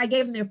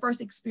gave them their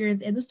first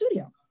experience in the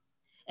studio.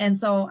 And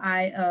so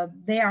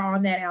they are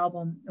on that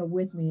album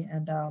with me,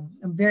 and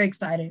I'm very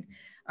excited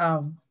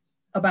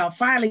about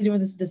finally doing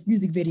this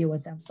music video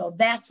with them. So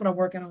that's what I'm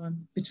working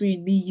on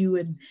between me, you,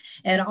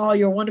 and all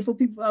your wonderful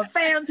people,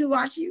 fans who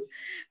watch you.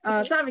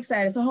 So I'm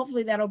excited. So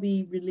hopefully that'll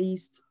be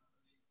released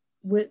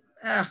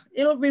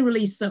it'll be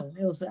released soon.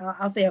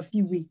 I'll say a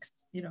few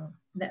weeks,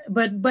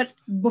 but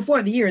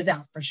before the year is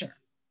out for sure.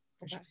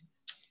 Okay.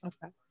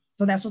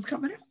 So that's what's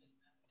coming up.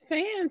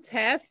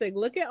 Fantastic.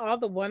 Look at all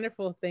the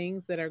wonderful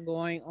things that are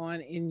going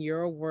on in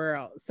your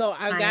world. So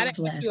I've got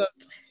to ask you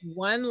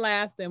one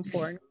last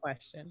important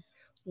question.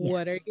 Yes.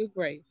 What are you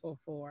grateful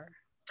for?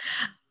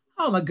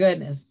 Oh my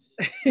goodness.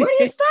 Where do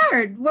you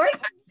start? Where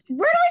do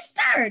I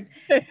start?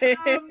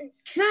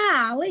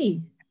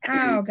 Golly.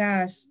 Oh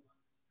gosh.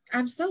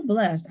 I'm so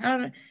blessed. I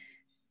don't know.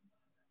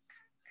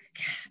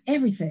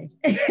 Everything.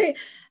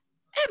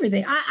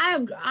 Everything.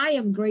 I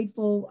am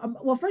grateful.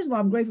 Well, first of all,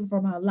 I'm grateful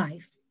for my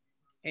life.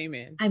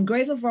 Amen. I'm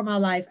grateful for my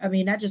life. I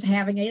mean, not just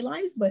having a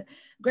life, but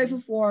grateful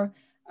for,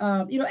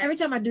 every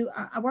time I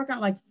work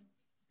out like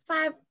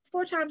 4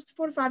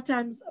 to 5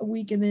 times a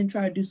week, and then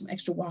try to do some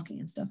extra walking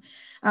and stuff.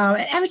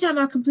 Every time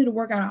I complete a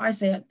workout, I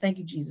say, "Thank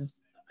you,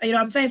 Jesus."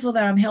 I'm thankful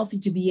that I'm healthy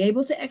to be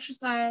able to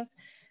exercise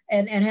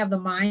and have the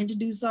mind to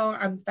do so.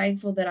 I'm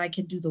thankful that I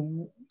can do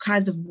the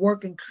kinds of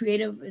work and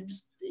creative and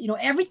just,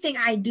 everything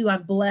I do,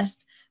 I'm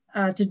blessed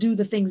to do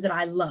the things that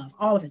I love,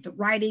 all of it, the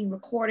writing,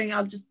 recording.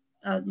 I'll just,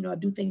 I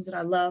do things that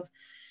I love.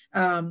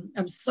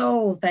 I'm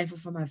so thankful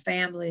for my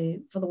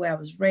family, for the way I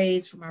was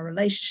raised, for my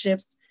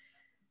relationships.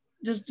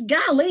 Just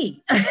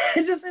golly,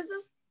 it's just,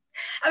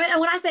 and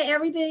when I say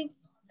everything,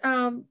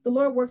 the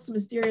Lord works in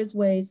mysterious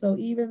ways. So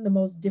even the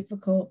most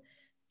difficult,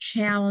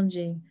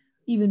 challenging,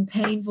 even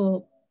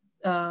painful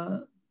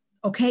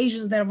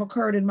occasions that have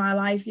occurred in my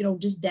life,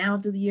 just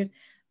down through the years,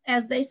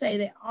 as they say,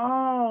 they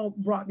all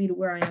brought me to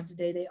where I am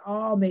today. They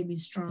all made me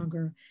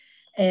stronger.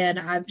 And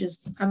I'm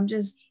just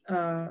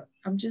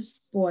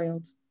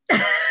spoiled.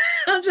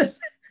 I'm just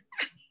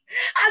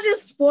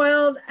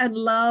spoiled and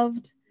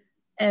loved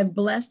and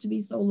blessed to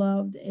be so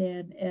loved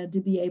and to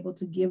be able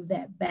to give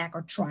that back,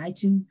 or try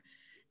to.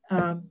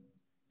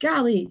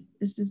 Golly,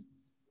 it's just,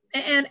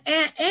 and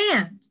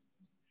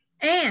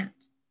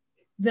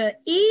the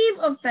eve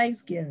of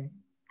Thanksgiving,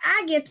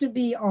 I get to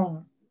be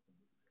on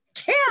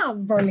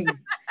Kimberly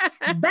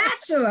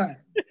Bachelor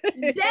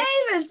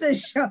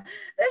Davis show.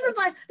 This is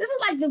like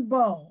the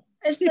bowl.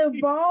 It's the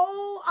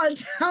bowl on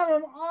top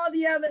of all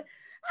the other.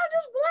 I'm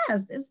just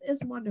blessed.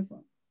 It's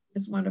wonderful.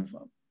 It's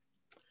wonderful.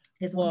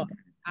 It's Well,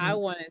 wonderful. I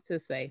wanted to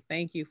say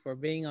thank you for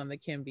being on the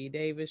Kim B.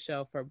 Davis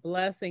Show, for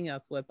blessing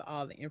us with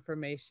all the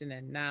information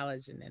and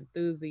knowledge and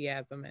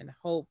enthusiasm and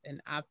hope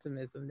and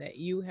optimism that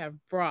you have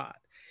brought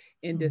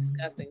in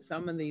discussing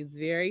some of these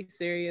very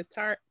serious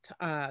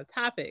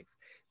topics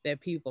that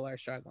people are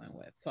struggling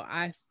with. So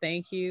I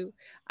thank you.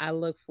 I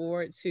look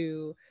forward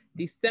to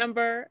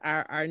December,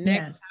 our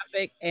next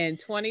topic, and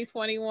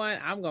 2021.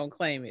 I'm going to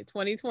claim it.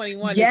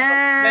 2021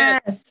 yes.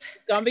 is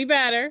going to be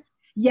better.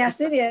 Yes,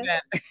 it is.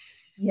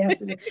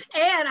 Yes, it is.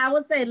 And I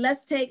would say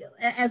let's take,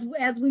 as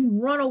we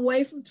run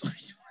away from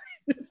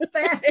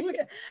 2020,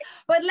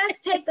 but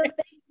let's take the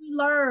things we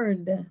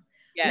learned.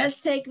 Yes.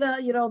 Let's take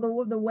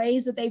the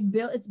ways that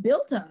it's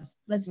built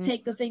us. Let's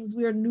take the things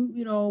we are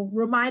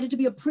reminded to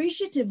be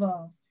appreciative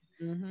of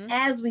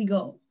as we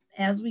go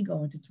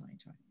into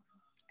 2020.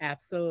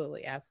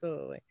 Absolutely.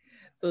 Absolutely.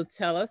 So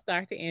tell us,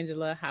 Dr.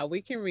 Angela, how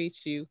we can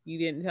reach you. You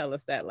didn't tell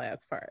us that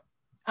last part.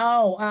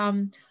 Oh,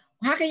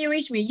 how can you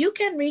reach me? You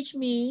can reach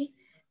me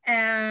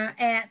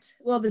at,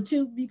 well, you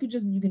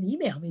can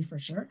email me for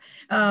sure.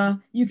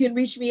 You can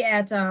reach me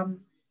at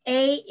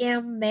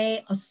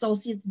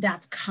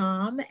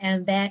ammayassociates.com,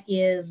 and that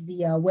is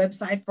the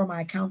website for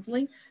my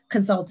counseling,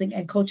 consulting,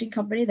 and coaching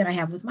company that I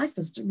have with my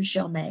sister,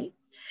 Michelle May.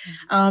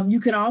 You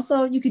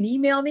can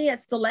email me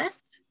at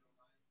Celeste,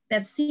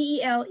 that's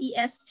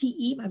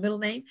CELESTE, my middle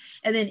name,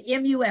 and then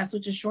MUS,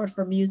 which is short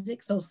for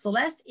music. So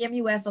Celeste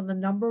MUS on the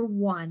number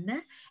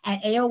 1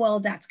 at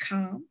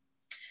AOL.com.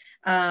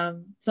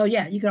 So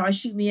yeah, you can always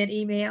shoot me an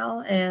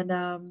email, and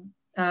or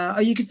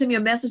you can send me a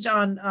message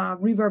on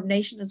Reverb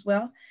Nation as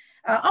well.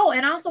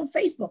 And also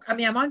Facebook. I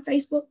mean, I'm on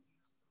Facebook,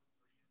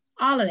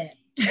 all of that.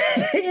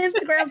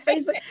 Instagram,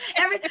 Facebook,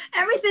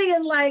 everything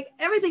is like,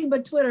 everything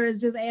but Twitter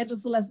is just Angela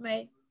Celeste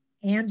May.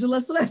 Angela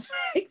Celeste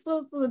May.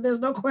 So there's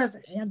no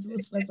question, Angela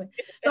Celeste May.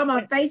 So I'm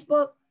on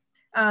Facebook.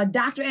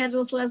 Dr.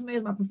 Angela Celeste May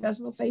is my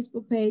professional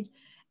Facebook page.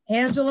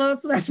 Angela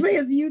Celeste May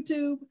is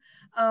YouTube.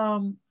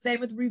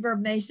 Same with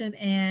Reverb Nation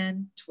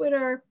and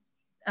Twitter.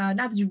 Not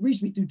that you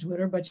reach me through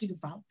Twitter, but you can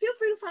feel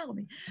free to follow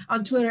me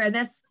on Twitter. And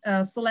that's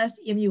Celeste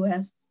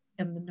MUS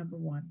and the number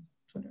 1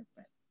 Twitter.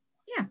 But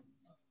yeah,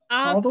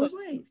 awesome. All those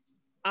ways.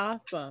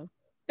 Awesome.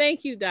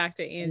 Thank you,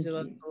 Dr.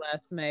 Angela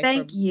Celeste May.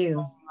 Thank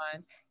you.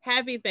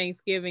 Happy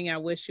Thanksgiving. I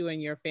wish you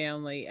and your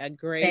family a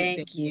great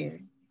Thank you.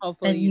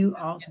 Hopefully, and you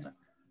also.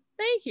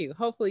 Thank you.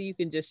 Hopefully you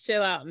can just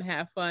chill out and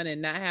have fun and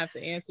not have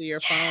to answer your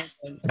phone.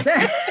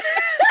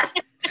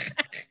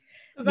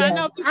 I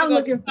know people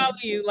going to follow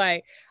you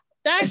like,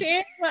 Dr.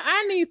 Angela,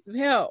 I need some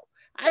help.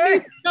 I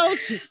need some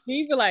coaching.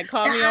 You be like,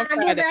 call me on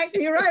Friday. I'll get back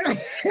to you, right?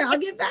 I'll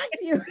get back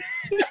to you.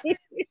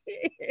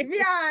 Be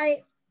all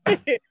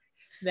right.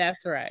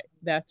 That's right.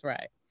 That's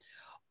right.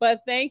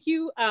 But thank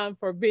you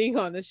for being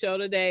on the show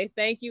today.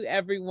 Thank you,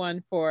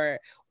 everyone, for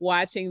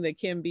watching the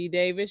Kim B.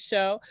 Davis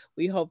Show.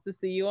 We hope to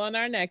see you on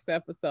our next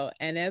episode.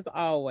 And as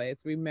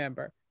always,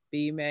 remember,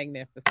 be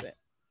magnificent.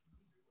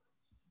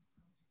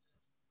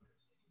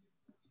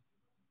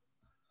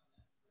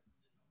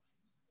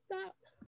 Stop.